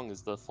 how long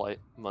is the flight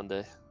Monday?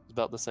 It's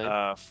about the same.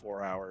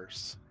 4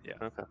 hours. Yeah.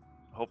 Okay.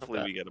 Hopefully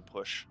Okay. we get a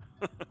push.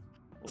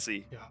 We'll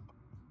see. Yeah.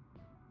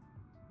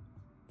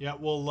 Yeah.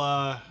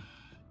 Well,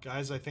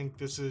 guys, I think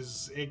this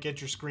is it.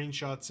 Get your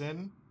screenshots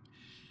in.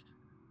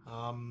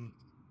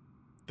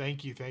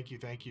 Thank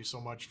you so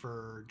much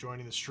for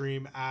joining the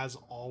stream as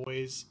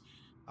always.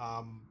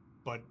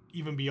 But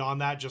even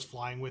beyond that, just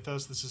flying with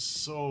us, this is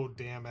so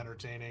damn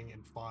entertaining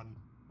and fun.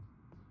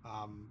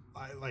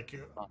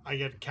 I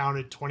get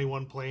counted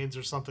 21 planes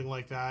or something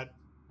like that.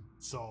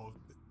 So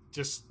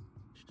just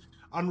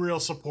unreal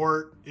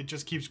support. It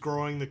just keeps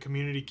growing. The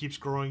community keeps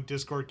growing.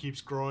 Discord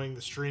keeps growing.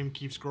 The stream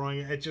keeps growing.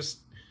 It's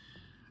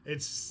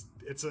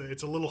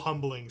a little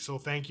humbling. So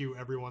thank you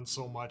everyone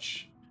so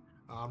much.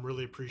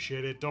 Really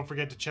appreciate it. Don't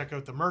forget to check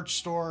out the merch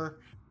store.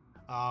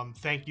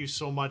 Thank you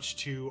so much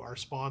to our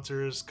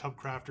sponsors, Cub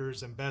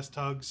Crafters and Best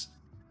Hugs.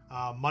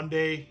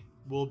 Monday,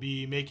 we'll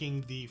be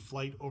making the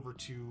flight over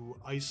to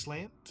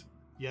Iceland.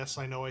 Yes,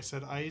 I know I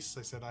said ice.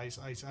 I said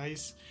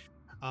ice.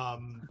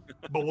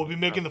 But we'll be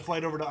making the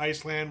flight over to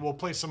Iceland. We'll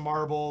play some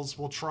marbles.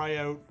 We'll try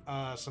out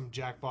some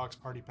Jackbox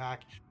Party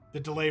Pack. The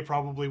delay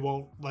probably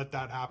won't let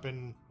that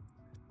happen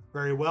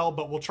very well,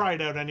 but we'll try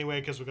it out anyway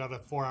because we got a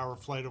 4-hour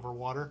flight over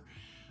water.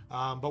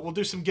 But we'll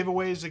do some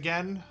giveaways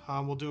again.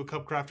 We'll do a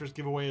Cub Crafters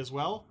giveaway as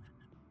well.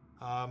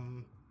 I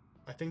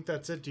think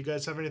that's it. Do you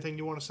guys have anything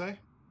you want to say?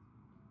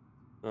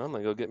 I'm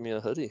gonna go get me a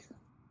hoodie.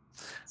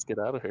 Let's get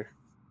out of here.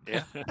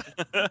 Yeah.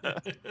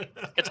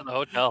 Get to the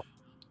hotel.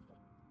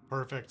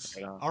 Perfect.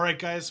 Right on. All right,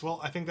 guys.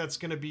 Well, I think that's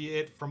going to be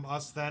it from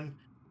us then.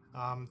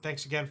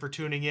 Thanks again for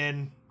tuning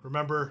in.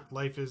 Remember,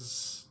 life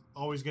is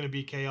always going to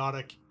be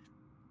chaotic.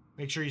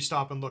 Make sure you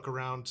stop and look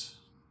around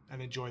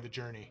and enjoy the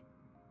journey.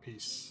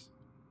 Peace.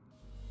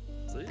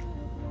 See?